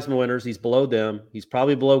 3 Heisman winners. He's below them. He's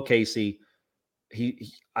probably below Casey.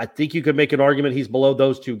 I think you could make an argument he's below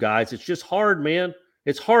those 2 guys. It's just hard, man.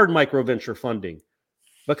 It's hard micro venture funding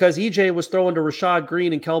because EJ was throwing to Rashad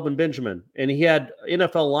Green and Kelvin Benjamin, and he had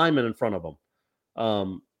NFL linemen in front of him.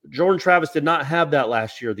 Jordan Travis did not have that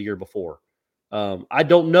last year or the year before. I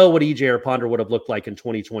don't know what EJ or Ponder would have looked like in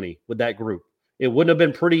 2020 with that group. It wouldn't have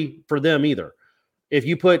been pretty for them either. If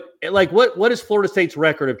you put like what is Florida State's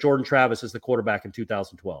record if Jordan Travis is the quarterback in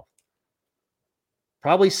 2012?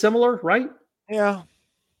 Probably similar, right? Yeah.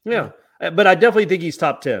 But I definitely think he's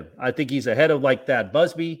top 10. I think he's ahead of like Thad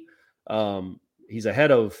Busby. He's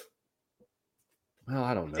ahead of, well,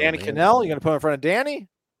 I don't know. Danny Cannell, you going to put him in front of Danny?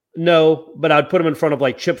 No, but I'd put him in front of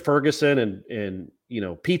like Chip Ferguson and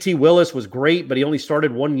P.T. Willis was great, but he only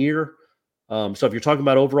started 1 year. So if you're talking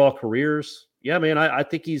about overall careers, yeah, man, I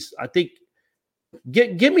think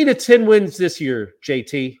give me to 10 wins this year,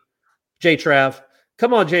 J-Trav.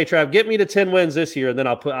 Come on, J-Trav, get me to 10 wins this year, and then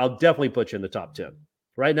I'll definitely put you in the top 10.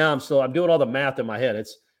 Right now, I'm doing all the math in my head.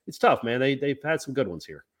 It's tough, man. They've had some good ones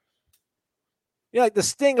here. Yeah, like the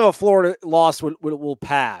sting of a Florida loss will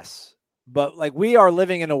pass. But like we are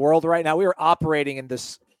living in a world right now, we are operating in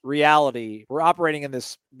this reality. We're operating in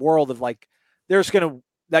this world of like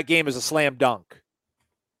that game is a slam dunk,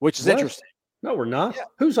 which is interesting. No, we're not. Yeah.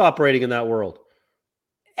 Who's operating in that world?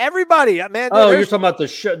 Everybody, man. Oh, you're talking about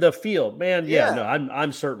the field, man. Yeah. No,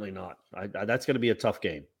 I'm certainly not. That's going to be a tough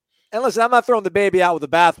game. And listen, I'm not throwing the baby out with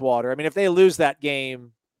the bathwater. I mean, if they lose that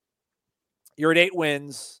game, you're at 8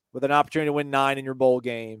 wins with an opportunity to win 9 in your bowl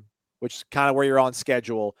game, which is kind of where you're on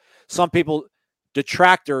schedule. Some people,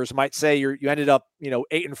 detractors, might say you ended up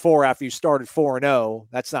 8-4 after you started 4-0.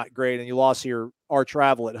 That's not great, and you lost our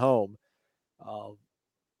travel at home.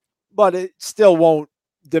 But it still won't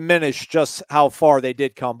diminish just how far they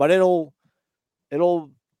did come. But it'll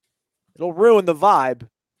ruin the vibe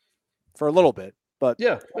for a little bit. But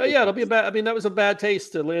yeah, it'll be bad. I mean, that was a bad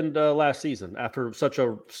taste to end last season after such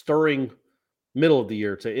a stirring middle of the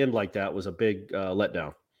year. To end like that was a big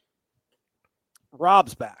letdown.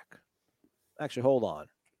 Rob's back. Actually, hold on.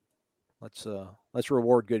 Let's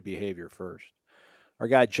reward good behavior first. Our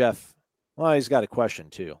guy Jeff. Well, he's got a question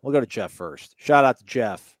too. We'll go to Jeff first. Shout out to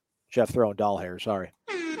Jeff. Jeff throwing doll hair. Sorry.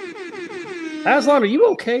 Aslan, are you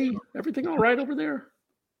okay? Everything all right over there?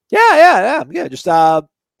 Yeah. Just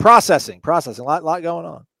processing. A lot going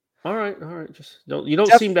on. All right. Just you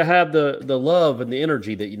don't seem to have the love and the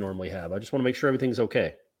energy that you normally have. I just want to make sure everything's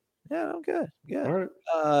okay. Yeah, I'm good. Yeah. All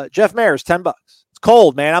right. Jeff Mayers, $10. It's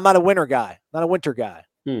cold, man. I'm not a winter guy.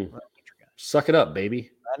 Suck it up, baby.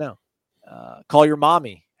 I know. Call your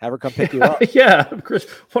mommy. Have her come pick you up. Yeah, Chris,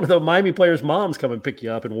 one of the Miami players' moms come and pick you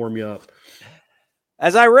up and warm you up.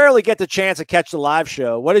 As I rarely get the chance to catch the live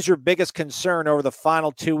show, what is your biggest concern over the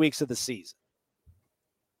final 2 weeks of the season?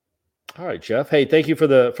 All right, Jeff. Hey, thank you for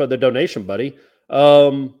the donation, buddy.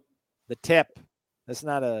 The tip. That's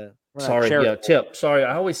not a tip. Sorry,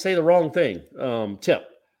 I always say the wrong thing. Tip.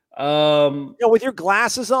 With your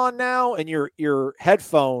glasses on now and your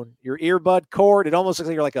headphone, your earbud cord, it almost looks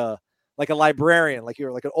like you're like a librarian, like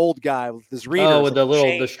you're like an old guy with this reader. Oh, with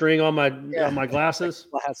the string on my glasses.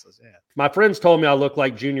 Glasses, yeah. My friends told me I look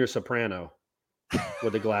like Junior Soprano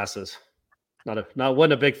with the glasses.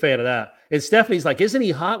 Wasn't a big fan of that. And Stephanie's like, isn't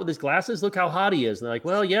he hot with his glasses? Look how hot he is. And they're like,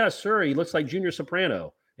 well, yeah, sure. He looks like Junior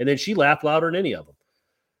Soprano. And then she laughed louder than any of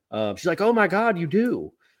them. She's like, oh my God, you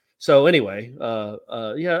do. So anyway,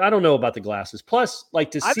 I don't know about the glasses. Plus,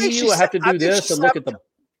 like to see you, I have to do this and look at the.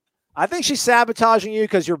 I think she's sabotaging you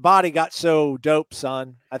because your body got so dope,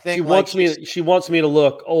 son. I think she wants me to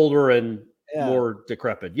look older and more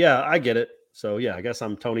decrepit. Yeah, I get it. So yeah, I guess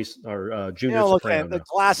I'm Tony's or Junior Soprano. The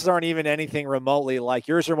glasses aren't even anything remotely like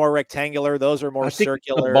yours. Are more rectangular. Those are more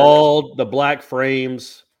circular. The bald, the black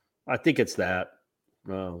frames. I think it's that.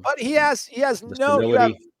 But he has no.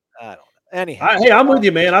 Stability. I don't know. Anyhow, I'm with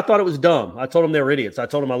you, man. I thought it was dumb. I told him they were idiots. I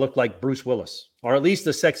told him I looked like Bruce Willis, or at least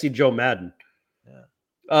the sexy Joe Madden.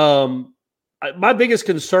 Yeah. My biggest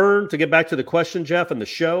concern, to get back to the question, Jeff, and the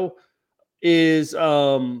show, is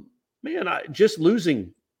just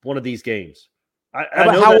losing one of these games.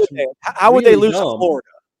 How would they lose to Florida?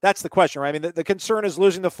 That's the question, right? I mean, the concern is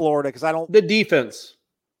losing to Florida because the defense.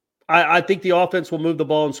 I think the offense will move the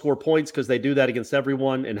ball and score points because they do that against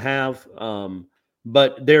everyone and have.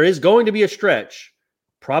 But there is going to be a stretch,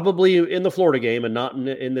 probably in the Florida game and not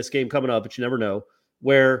in this game coming up, but you never know,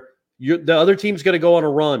 where the other team's going to go on a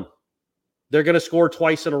run. They're going to score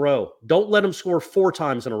twice in a row. Don't let them score 4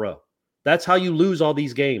 times in a row. That's how you lose all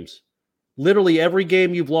these games. Literally every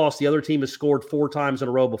game you've lost, the other team has scored 4 times in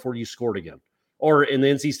a row before you scored again. Or in the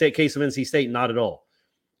NC State case of NC State, not at all.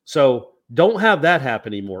 So don't have that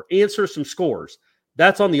happen anymore. Answer some scores.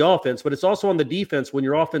 That's on the offense, but it's also on the defense when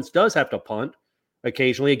your offense does have to punt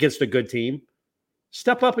occasionally against a good team.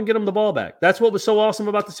 Step up and get them the ball back. That's what was so awesome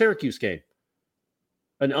about the Syracuse game.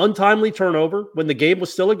 An untimely turnover when the game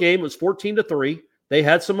was still a game. It was 14-3. They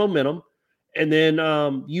had some momentum. And then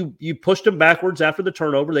you pushed them backwards after the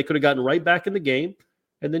turnover. They could have gotten right back in the game.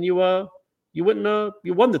 And then you won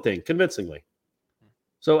the thing convincingly.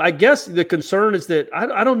 So I guess the concern is that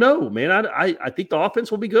I don't know, man. I think the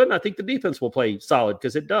offense will be good, and I think the defense will play solid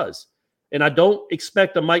because it does. And I don't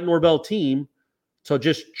expect a Mike Norvell team to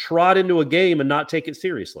just trot into a game and not take it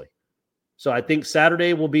seriously. So I think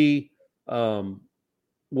Saturday will be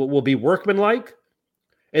workmanlike.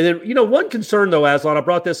 And then, one concern, though, Aslan, I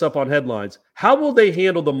brought this up on headlines. How will they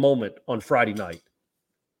handle the moment on Friday night?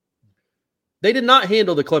 They did not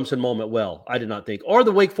handle the Clemson moment well, I did not think, or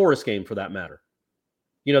the Wake Forest game for that matter.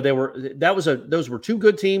 Those were 2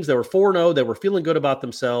 good teams. They were 4-0. They were feeling good about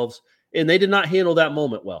themselves, and they did not handle that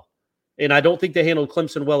moment well. And I don't think they handled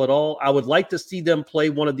Clemson well at all. I would like to see them play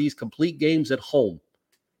one of these complete games at home.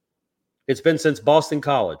 It's been since Boston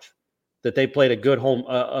College that they played a good home,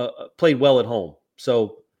 played well at home.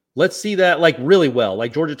 So let's see that really well.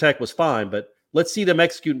 Like Georgia Tech was fine, but let's see them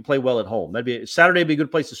execute and play well at home. Saturday would be a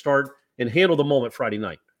good place to start and handle the moment Friday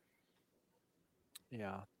night.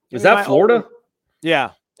 Yeah. Is that Florida?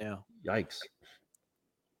 Yeah. Yikes.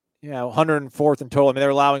 Yeah, 104th in total. I mean,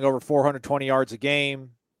 they're allowing over 420 yards a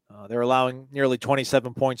game. They're allowing nearly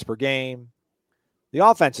 27 points per game. The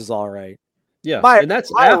offense is all right. Yeah, and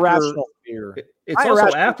that's irrational fear. It's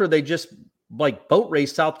also after they just boat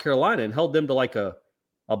raced South Carolina and held them to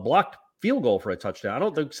a blocked field goal for a touchdown. I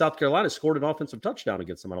don't think South Carolina scored an offensive touchdown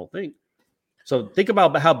against them. I don't think. So think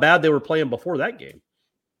about how bad they were playing before that game.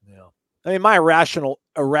 Yeah, I mean, my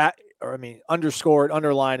underscored,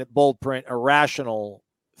 underlined, bold print, irrational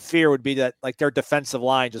fear would be that their defensive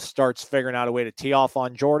line just starts figuring out a way to tee off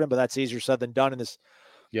on Jordan, but that's easier said than done. And this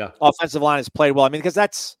offensive line has played well. I mean, because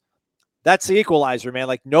that's the equalizer, man.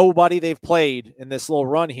 Nobody they've played in this little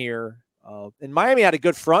run here. And Miami had a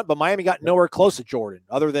good front, but Miami got nowhere close to Jordan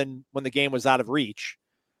other than when the game was out of reach.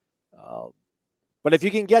 But if you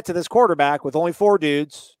can get to this quarterback with only 4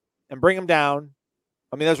 dudes and bring him down,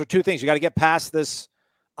 I mean, those are 2 things. You got to get past this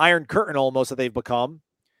iron curtain almost that they've become.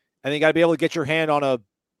 And you got to be able to get your hand on a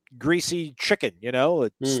greasy chicken,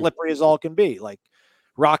 slippery as all can be, like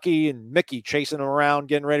Rocky and Mickey chasing him around,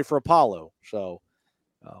 getting ready for Apollo. So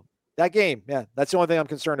that game, that's the only thing I'm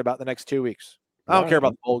concerned about the next 2 weeks. I don't care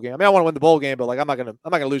about the bowl game. I mean, I want to win the bowl game, but I'm not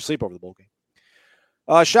gonna lose sleep over the bowl game.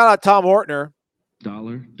 Shout out Tom Hortner.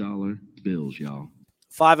 Dollar bills, y'all.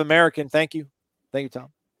 5 American. Thank you, Tom.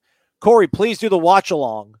 Corey, please do the watch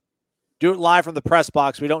along. Do it live from the press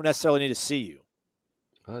box. We don't necessarily need to see you.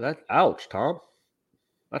 Ouch, Tom.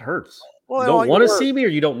 That hurts. Well, you don't want to see me, or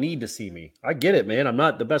you don't need to see me. I get it, man. I'm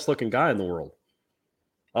not the best looking guy in the world.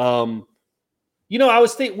 I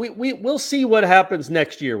was thinking we'll see what happens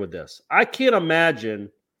next year with this. I can't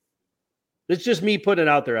imagine. It's just me putting it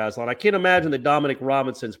out there, Aslan. I can't imagine that Dominic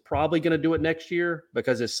Robinson's probably going to do it next year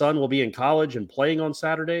because his son will be in college and playing on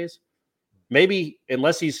Saturdays. Maybe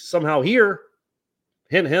unless he's somehow here,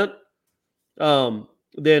 hint, hint.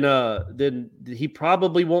 Then he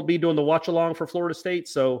probably won't be doing the watch along for Florida State.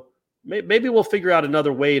 So maybe we'll figure out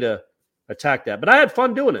another way to attack that. But I had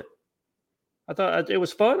fun doing it. I thought it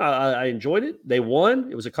was fun. I enjoyed it. They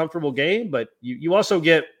won. It was a comfortable game, but you also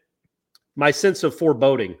get my sense of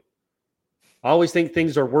foreboding. I always think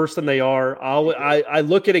things are worse than they are. I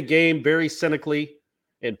look at a game very cynically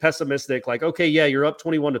and pessimistic, like, okay, yeah, you're up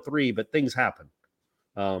 21-3, but things happen.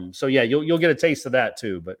 So yeah, you'll get a taste of that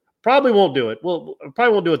too, but probably won't do it. Well,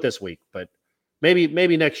 probably won't do it this week, but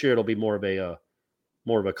maybe next year it'll be more of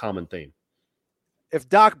a common theme. If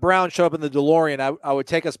Doc Brown showed up in the DeLorean, I would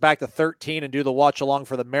take us back to 13 and do the watch along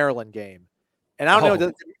for the Maryland game. And I don't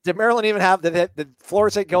know, did Maryland even have did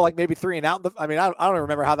Florida State go like maybe 3 and out? I mean, I don't even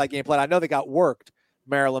remember how that game played. I know they got worked,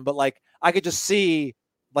 Maryland, but like I could just see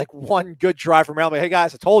like one good drive from Maryland. Like, hey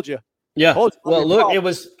guys, I told you. Yeah. Well, look, it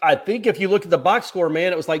was. I think if you look at the box score,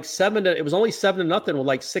 man, it was like it was only 7-0 with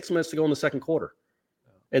like 6 minutes to go in the second quarter,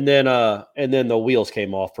 and then the wheels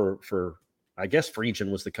came off for I guess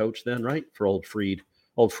Friedgen was the coach then, right? For old Freed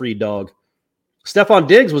dog. Stephon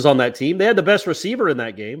Diggs was on that team. They had the best receiver in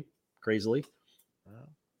that game, crazily.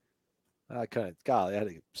 I had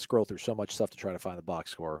to scroll through so much stuff to try to find the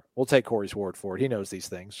box score. We'll take Corey's word for it. He knows these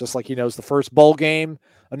things, just like he knows the first bowl game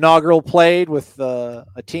inaugural played with a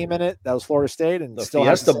team in it. That was Florida State, and the still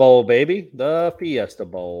Fiesta Bowl, baby, the Fiesta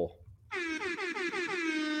Bowl.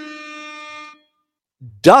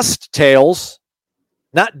 Dust Tails,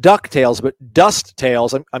 not Duck Tails, but Dust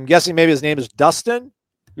Tails. I'm guessing maybe his name is Dustin.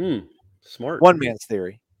 Smart. One man's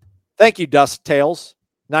theory. Thank you, Dust Tails.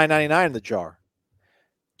 $9.99 in the jar.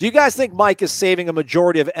 Do you guys think Mike is saving a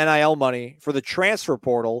majority of NIL money for the transfer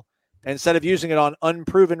portal instead of using it on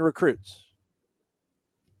unproven recruits?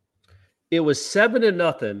 It was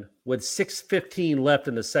 7-0 with 6:15 left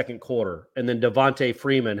in the second quarter, and then Devontae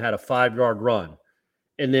Freeman had a 5-yard run.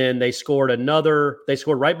 And then they scored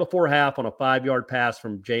right before half on a 5-yard pass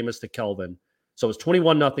from Jameis to Kelvin. So it was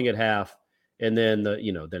 21-0 at half. And then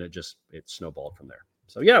then it snowballed from there.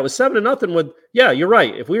 So yeah, it was 7-0 with, yeah, you're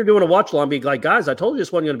right. If we were doing a watch along, I'd be like, guys, I told you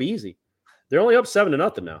this wasn't going to be easy. They're only up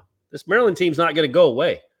 7-0 now. This Maryland team's not going to go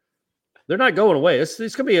away. They're not going away. It's going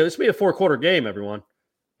to be a 4-quarter game, everyone.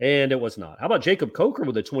 And it was not. How about Jacob Coker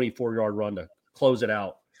with a 24-yard run to close it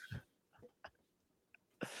out?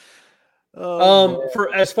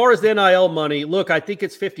 For as far as the NIL money, look, I think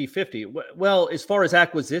it's 50-50. Well, as far as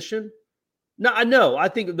acquisition, no, I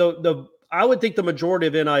think I would think the majority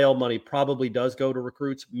of NIL money probably does go to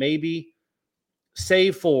recruits, maybe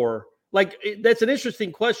save for that's an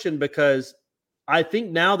interesting question because I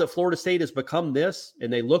think now that Florida State has become this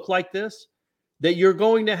and they look like this, that you're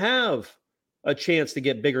going to have a chance to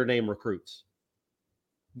get bigger name recruits,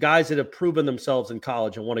 guys that have proven themselves in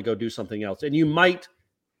college and want to go do something else. And you might,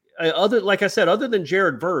 like I said, other than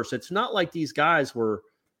Jared Verse, it's not like these guys were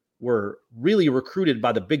really recruited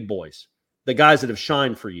by the big boys, the guys that have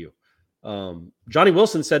shined for you. Johnny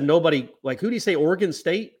Wilson said nobody, who do you say Oregon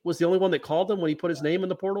State was the only one that called him when he put his name in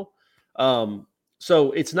the portal?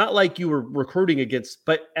 So it's not like you were recruiting against,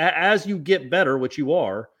 but as you get better, which you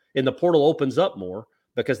are, and the portal opens up more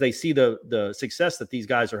because they see the success that these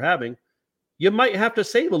guys are having, you might have to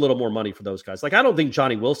save a little more money for those guys. I don't think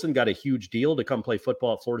Johnny Wilson got a huge deal to come play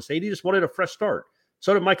football at Florida State. He just wanted a fresh start.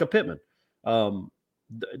 So did Micah Pittman.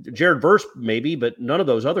 Jared Verse maybe, but none of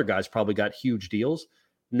those other guys probably got huge deals.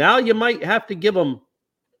 Now you might have to give them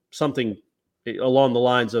something along the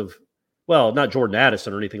lines of, well, not Jordan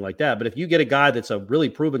Addison or anything like that, but if you get a guy that's a really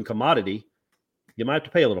proven commodity, you might have to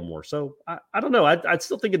pay a little more. So I don't know. I'd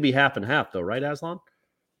still think it'd be half and half though, right, Aslan?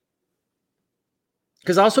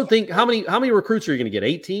 Because I also think how many recruits are you going to get?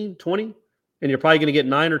 18, 20? And you're probably going to get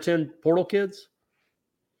 9 or 10 portal kids?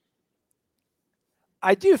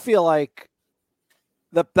 I do feel like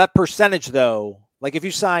that percentage though, like if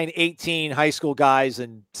you sign 18 high school guys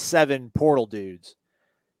and 7 portal dudes,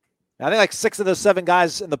 I think 6 of those 7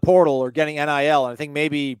 guys in the portal are getting NIL. And I think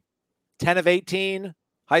maybe 10 of 18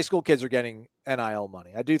 high school kids are getting NIL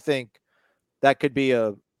money. I do think that could be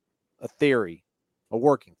a theory, a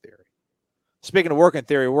working theory. Speaking of working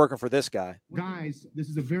theory, we're working for this guy. Guys, this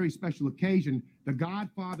is a very special occasion. The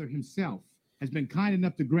Godfather himself has been kind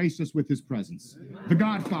enough to grace us with his presence. The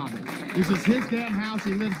Godfather. This is his damn house.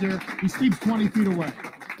 He lives there. He sleeps 20 feet away.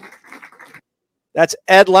 That's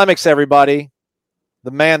Ed Lemix, everybody.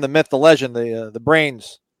 The man, the myth, the legend, the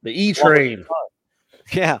brains. The E-Train.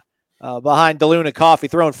 Yeah. Behind DeLuna Coffee,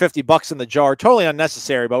 throwing $50 in the jar. Totally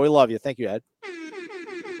unnecessary, but we love you. Thank you, Ed.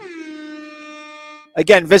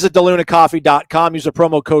 Again, visit DeLunaCoffee.com. Use the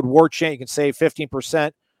promo code WARCHANT. You can save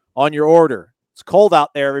 15% on your order. It's cold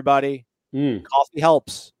out there, everybody. Coffee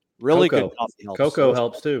helps. Really good coffee helps. Cocoa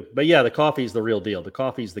helps too. But yeah, the coffee's the real deal. The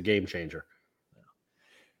coffee's the game changer.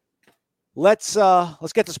 Let's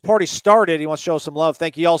get this party started. He wants to show some love.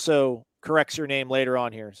 Thank you. He also corrects your name later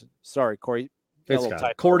on here. Sorry, Corey.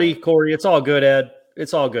 Corey. It's all good, Ed.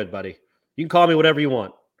 It's all good, buddy. You can call me whatever you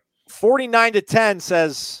want. 49-10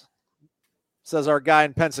 says our guy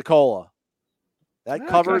in Pensacola. That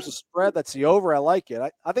covers the spread. That's the over. I like it.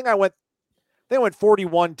 I think I went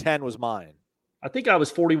 41-10 was mine. I think I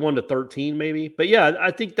was 41-13 maybe. But yeah,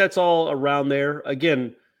 I think that's all around there.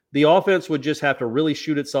 Again, the offense would just have to really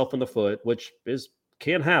shoot itself in the foot, which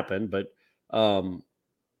can happen, but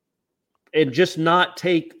and just not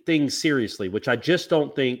take things seriously, which I just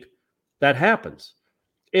don't think that happens.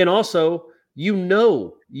 And also, you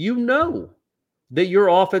know that your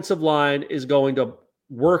offensive line is going to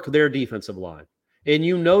work their defensive line. And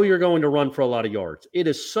you know you're going to run for a lot of yards. It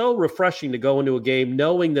is so refreshing to go into a game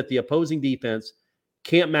knowing that the opposing defense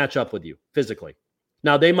can't match up with you physically.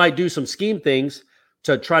 Now, they might do some scheme things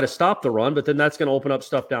to try to stop the run, but then that's going to open up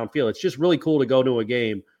stuff downfield. It's just really cool to go to a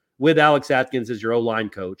game with Alex Atkins as your O-line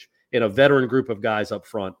coach and a veteran group of guys up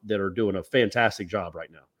front that are doing a fantastic job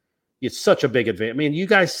right now. It's such a big advantage. I mean, you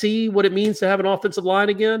guys see what it means to have an offensive line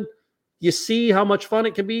again? You see how much fun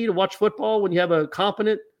it can be to watch football when you have a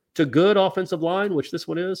competent to good offensive line, which this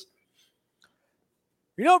one is?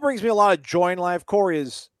 You know what brings me a lot of joy in life, Corey,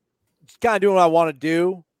 is kind of doing what I want to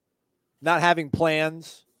do, not having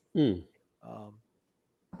plans. I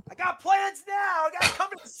got plans now. I got to come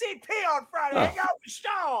to the CP on Friday. Hang out with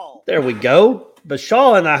Vishal. There we go.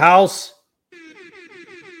 Vishal in the house.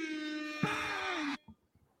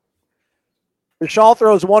 Vishal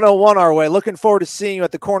throws 101 our way. Looking forward to seeing you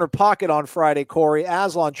at the corner pocket on Friday, Corey.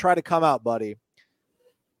 Aslan, try to come out, buddy.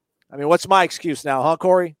 I mean, what's my excuse now, huh,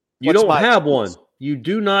 Corey? You don't have one. You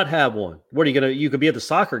do not have one. What are you gonna? You could be at the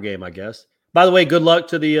soccer game, I guess. By the way, good luck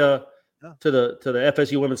to the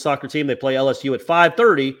FSU women's soccer team. They play LSU at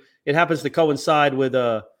 5:30. It happens to coincide with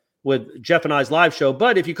Jeff and I's live show.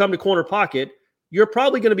 But if you come to Corner Pocket, you're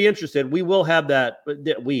probably going to be interested. We will have that.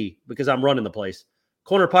 Because I'm running the place.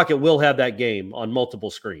 Corner Pocket will have that game on multiple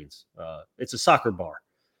screens. It's a soccer bar,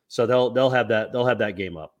 so they'll have that. They'll have that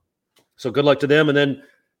game up. So good luck to them, and then.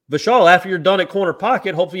 Vishal, after you're done at Corner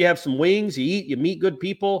Pocket, hopefully you have some wings, you eat, you meet good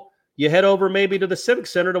people, you head over maybe to the Civic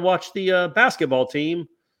Center to watch the basketball team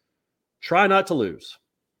try not to lose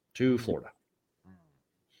to Florida.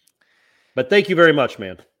 But thank you very much,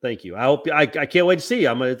 man. Thank you. I can't wait to see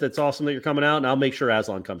you. It's awesome that you're coming out, and I'll make sure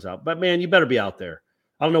Aslan comes out. But, man, you better be out there.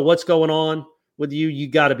 I don't know what's going on with you. You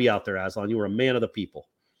got to be out there, Aslan. You were a man of the people.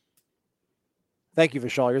 Thank you,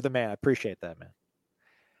 Vishal. You're the man. I appreciate that, man.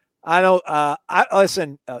 I know.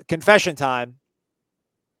 Listen, confession time.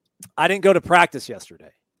 I didn't go to practice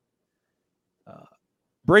yesterday.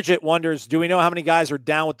 Bridget wonders, do we know how many guys are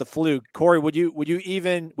down with the flu? Corey, would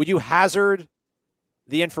you hazard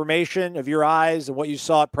the information of your eyes and what you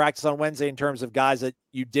saw at practice on Wednesday in terms of guys that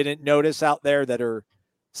you didn't notice out there that are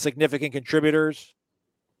significant contributors?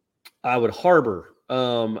 I would harbor.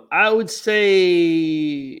 I would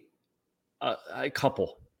say a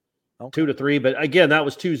couple. Okay. 2 to 3, but again, that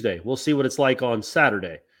was Tuesday. We'll see what it's like on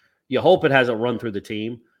Saturday. You hope it hasn't run through the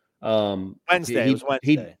team. Wednesday.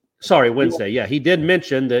 Wednesday. Yeah, he did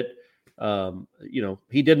mention that.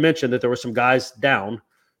 He did mention that there were some guys down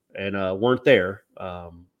and weren't there.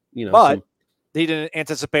 But he didn't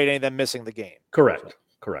anticipate any of them missing the game. Correct.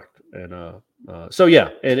 And so yeah,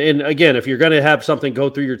 and again, if you're going to have something go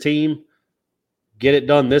through your team, get it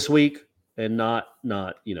done this week and not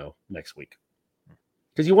next week.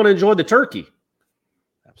 Because you want to enjoy the turkey.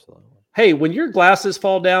 Absolutely. Hey, when your glasses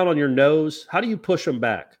fall down on your nose, how do you push them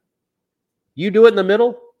back? You do it in the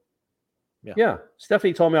middle? Yeah.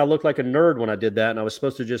 Stephanie told me I looked like a nerd when I did that, and I was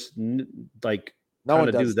supposed to just do that. I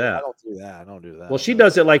don't do that. Well, she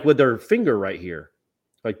does it like with her finger right here,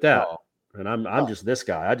 like that. Oh. And I'm just this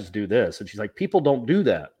guy. I just do this. And she's like, people don't do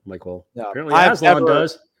that. I'm like, well, apparently Aslan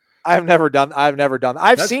does. I've never done.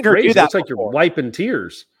 I've seen her do that. It's like you're wiping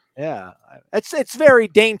tears. Yeah, it's very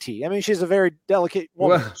dainty. I mean, she's a very delicate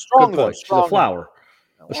woman. Well, strong though. She's a flower.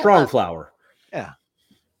 A strong flower. Yeah.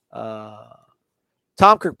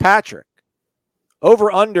 Tom Kirkpatrick.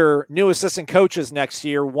 Over under new assistant coaches next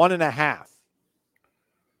year, 1.5.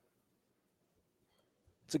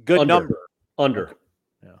 It's a good number. Under.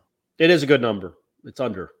 Yeah. It is a good number. It's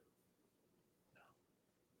under.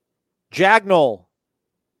 Jagnol,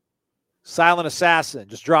 silent assassin,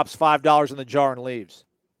 just drops $5 in the jar and leaves.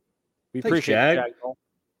 We appreciate it, Jagnol.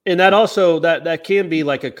 And that also that can be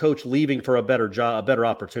like a coach leaving for a better job, a better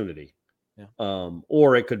opportunity. Yeah.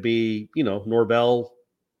 Or it could be, Norvell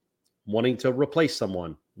wanting to replace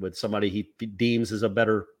someone with somebody he deems as a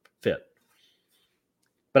better fit.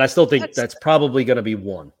 But I still think that's probably going to be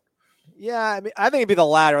one. Yeah, I mean, I think it'd be the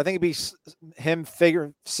latter. I think it'd be him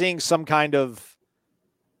seeing some kind of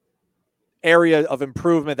area of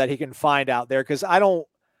improvement that he can find out there. Because I don't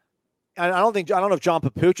know if John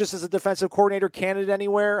Papuchis is a defensive coordinator candidate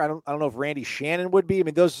anywhere. I don't know if Randy Shannon would be. I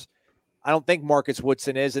mean, I don't think Marcus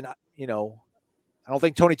Woodson is, and I don't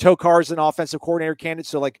think Tony Tokar is an offensive coordinator candidate.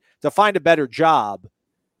 So, to find a better job,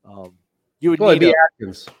 You would it'd need be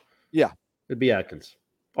Atkins. Yeah. It'd be Atkins.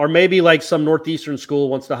 Or maybe like some Northeastern school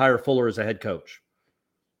wants to hire Fuller as a head coach.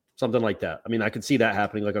 Something like that. I mean, I could see that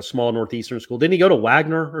happening, like a small Northeastern school. Didn't he go to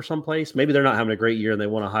Wagner or someplace? Maybe they're not having a great year and they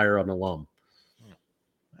want to hire an alum.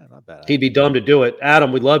 Not bad. He'd be dumb to do it.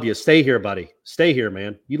 Adam, we love you. Stay here, buddy. Stay here,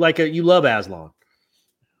 man. You love Aslan.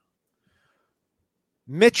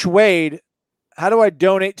 Mitch Wade, how do I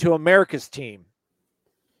donate to America's team?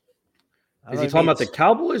 Is he talking about the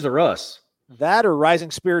Cowboys or us? That or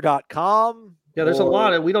risingspear.com? Yeah, there's a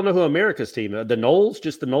lot. We don't know who America's team. The Knowles,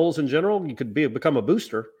 just the Knowles in general. You could become a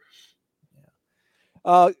booster.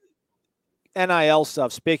 NIL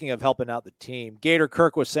stuff. Speaking of helping out the team, Gator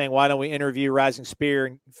Kirk was saying, why don't we interview Rising Spear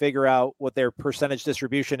and figure out what their percentage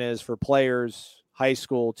distribution is for players, high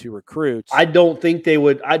school to recruits? I don't think they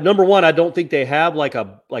would. Number one, I don't think they have like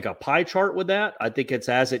a pie chart with that. I think it's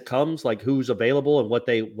as it comes, like who's available and what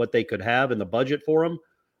they could have in the budget for them.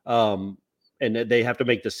 And they have to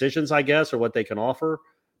make decisions, I guess, or what they can offer.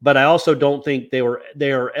 But I also don't think they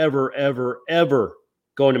are ever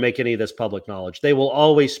going to make any of this public knowledge. They will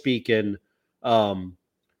always speak in,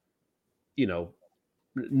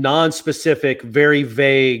 non-specific, very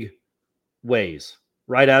vague ways,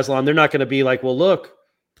 right, Aslan? They're not going to be like, well, look,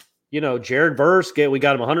 Jared Verse, we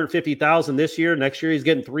got him $150,000 this year. Next year he's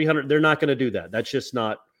getting $300,000. They're not going to do that. That's just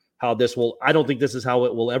not how this will. I don't think this is how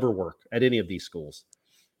it will ever work at any of these schools.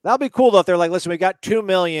 That'll be cool though if they're like, listen, we got $2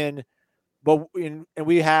 million, but we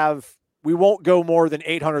won't go more than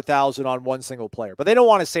 $800,000 on one single player. But they don't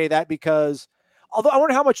want to say that because, although I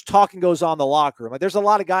wonder how much talking goes on in the locker room. Like, there's a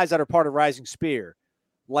lot of guys that are part of Rising Spear.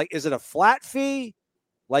 Like, is it a flat fee?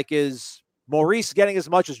 Like, is Maurice getting as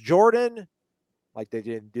much as Jordan? Like,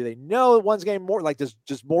 do they know one's getting more? Like, does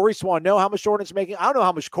Maurice want to know how much Jordan's making? I don't know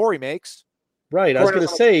how much Corey makes. Right. I was going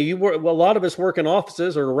to say, a lot of us work in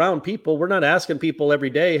offices or around people. We're not asking people every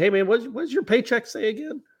day, hey, man, what does your paycheck say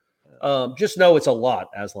again? Just know it's a lot,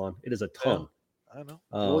 Aslan. It is a ton. Yeah,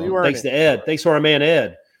 I know. Thanks to Ed. Thanks to our man,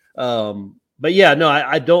 Ed. But yeah, no,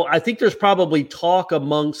 I don't. I think there's probably talk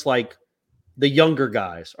amongst like the younger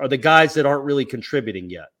guys or the guys that aren't really contributing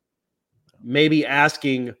yet. Maybe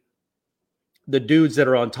asking the dudes that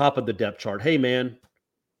are on top of the depth chart, hey, man,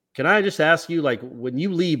 can I just ask you, like, when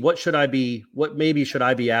you leave, what should I be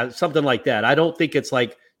at? Something like that. I don't think it's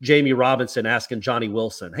like Jamie Robinson asking Johnny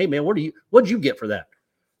Wilson, hey, man, what'd you get for that?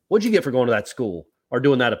 What'd you get for going to that school or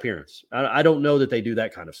doing that appearance? I don't know that they do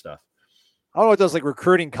that kind of stuff. I don't know what those like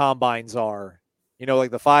recruiting combines are.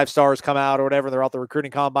 Like the 5 stars come out or whatever. They're out the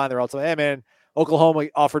recruiting combine. They're all saying, hey, man, Oklahoma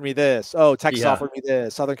offered me this. Oh, Texas offered me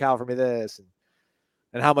this. Southern Cal offered me this.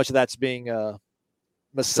 And how much of that's being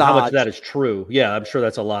massaged. How much of that is true? Yeah, I'm sure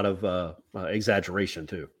that's a lot of exaggeration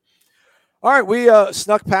too. All right, we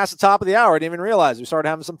snuck past the top of the hour. I didn't even realize we started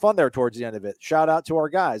having some fun there towards the end of it. Shout out to our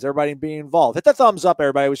guys, everybody being involved. Hit that thumbs up,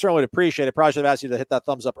 everybody. We certainly would appreciate it. Probably should have asked you to hit that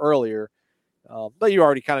thumbs up earlier, but you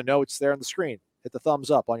already kind of know it's there on the screen. Hit the thumbs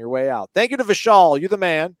up on your way out. Thank you to Vishal. You the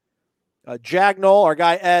man. Jagnol, our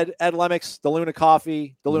guy Ed Lemix, DeLuna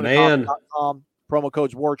Coffee, DeLunaCoffee.com. Promo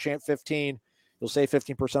code's WarChant15. You'll save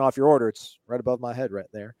 15% off your order. It's right above my head right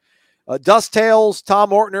there. Dust Tales, Tom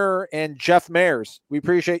Ortner, and Jeff Mayers. We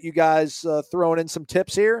appreciate you guys throwing in some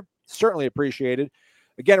tips here. Certainly appreciated.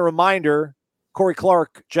 Again, a reminder, Corey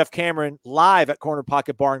Clark, Jeff Cameron, live at Corner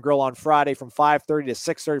Pocket Bar and Grill on Friday from 5:30 to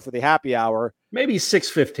 6:30 for the happy hour. Maybe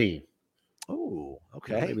 6:15. Oh,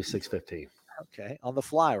 okay. Yeah, maybe 6:15. Okay, on the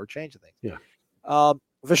fly, we're changing things. Yeah.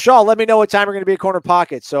 Vishal, let me know what time we're going to be at Corner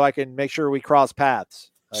Pocket so I can make sure we cross paths.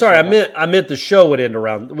 Sorry, I meant the show would end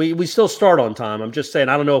around. We still start on time. I'm just saying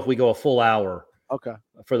I don't know if we go a full hour. Okay.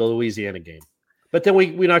 For the Louisiana game, but then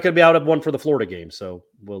we're not going to be out of one for the Florida game. So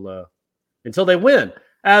we'll until they win,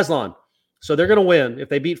 Aslan. So they're going to win if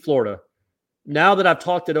they beat Florida. Now that I've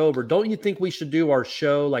talked it over, don't you think we should do our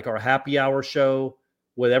show like our happy hour show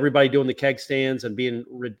with everybody doing the keg stands and being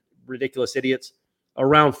ridiculous idiots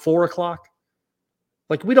around 4:00?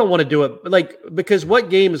 Like, we don't want to do it, like, because what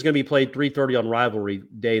game is going to be played 3:30 on rivalry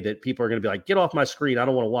day that people are going to be like, get off my screen, I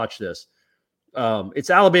don't want to watch this. It's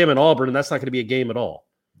Alabama and Auburn, and that's not going to be a game at all.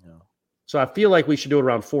 No. So I feel like we should do it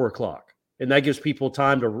around 4:00, and that gives people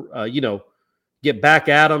time to, get back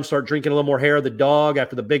at them, start drinking a little more hair of the dog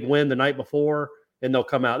after the big win the night before, and they'll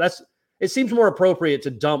come out. It seems more appropriate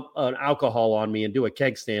to dump an alcohol on me and do a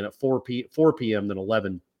keg stand at 4 p.m. than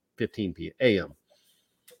 11:15 a.m.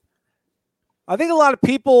 I think a lot of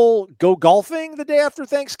people go golfing the day after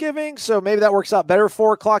Thanksgiving, so maybe that works out better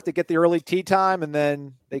 4:00 to get the early tea time, and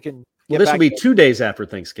then they can. Well, this will be 2 days after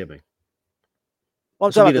Thanksgiving. Well,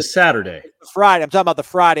 this will be the Saturday. Friday. I'm talking about the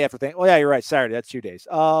Friday after Thanksgiving. Well, yeah, you're right. Saturday. That's 2 days.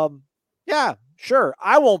 Yeah, Sure.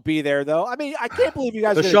 I won't be there, though. I mean, I can't believe you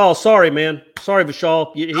guys are Vishal, sorry, man. Sorry,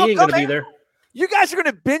 Vishal. He ain't going to be there. You guys are going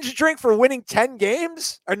to binge drink for winning 10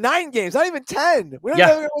 games? Or 9 games, not even 10. We don't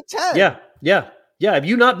even win 10. Yeah. Have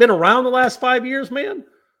you not been around the last 5 years, man?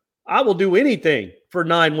 I will do anything for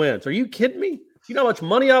 9 wins. Are you kidding me? You know how much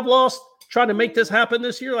money I've lost trying to make this happen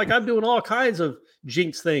this year? Like, I'm doing all kinds of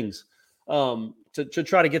jinx things to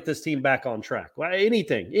try to get this team back on track.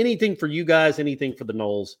 Anything for you guys, anything for the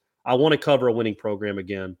Noles. I want to cover a winning program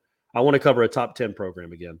again. I want to cover a top 10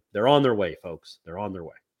 program again. They're on their way, folks. They're on their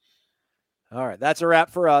way. All right, that's a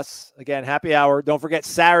wrap for us. Again, happy hour. Don't forget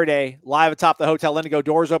Saturday, live atop the Hotel Indigo.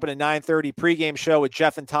 Doors open at 9:30. Pregame show with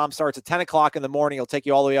Jeff and Tom starts at 10 o'clock in the morning. It'll take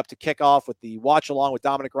you all the way up to kickoff with the watch along with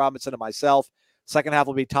Dominic Robinson and myself. Second half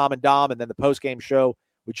will be Tom and Dom, and then the postgame show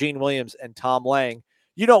with Gene Williams and Tom Lang.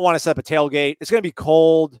 You don't want to set up a tailgate. It's going to be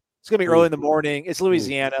cold. It's going to be early in the morning. It's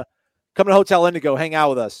Louisiana. Come to Hotel Indigo. Hang out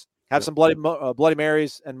with us. Have some Bloody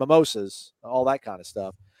Marys and mimosas, all that kind of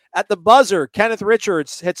stuff. At the buzzer, Kenneth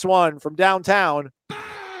Richards hits one from downtown.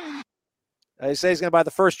 He says he's going to buy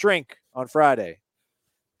the first drink on Friday.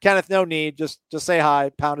 Kenneth, no need. Just say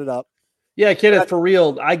hi, pound it up. Yeah, Kenneth, for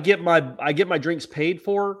real. I get my drinks paid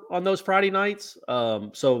for on those Friday nights.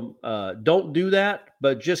 So don't do that,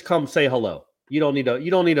 but just come say hello. You don't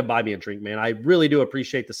need to buy me a drink, man. I really do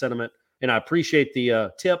appreciate the sentiment and I appreciate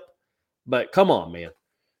the tip, but come on, man.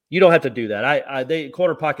 You don't have to do that.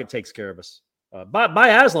 Corner Pocket takes care of us. Buy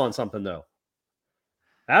Aslan something though.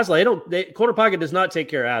 Aslan, Corner Pocket does not take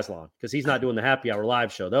care of Aslan because he's not doing the happy hour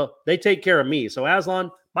live show. They take care of me. So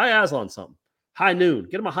Aslan, buy Aslan something. High noon.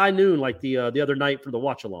 Get him a high noon like the other night for the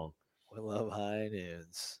watch along. We love high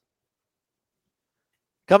noons.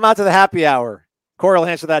 Come out to the happy hour. Corey will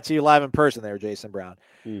answer that to you live in person there, Jason Brown.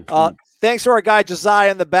 Mm-hmm. Thanks to our guy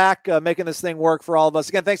Josiah in the back making this thing work for all of us.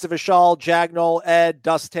 Again, thanks to Vishal, Jagnol, Ed,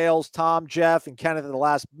 Dusttails, Tom, Jeff, and Kenneth at the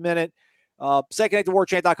last minute. Stay connected to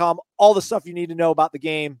warchant.com. All the stuff you need to know about the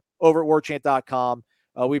game over at warchant.com.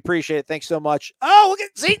 We appreciate it. Thanks so much. Oh, look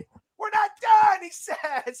at see, we're not done, he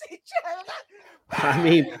says. I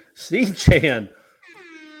mean, C-Chan.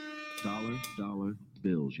 Dollar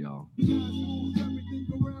bills, y'all.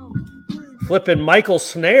 Flipping Michael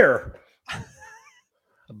Snare.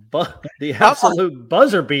 The absolute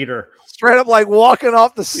buzzer beater. Straight up like walking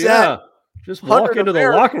off the set. Yeah, just walk into the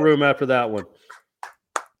locker room after that one.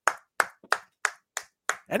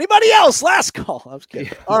 Anybody else? Last call. I was kidding.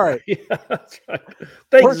 Yeah. All right. Yeah, that's right.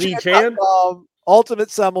 Thanks, Z-Chan. Ultimate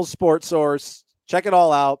Seminoles Sports Source. Check it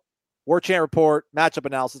all out. War Chant Report, matchup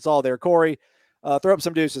analysis. It's all there. Corey, throw up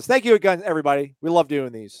some deuces. Thank you again, everybody. We love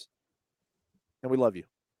doing these. And we love you.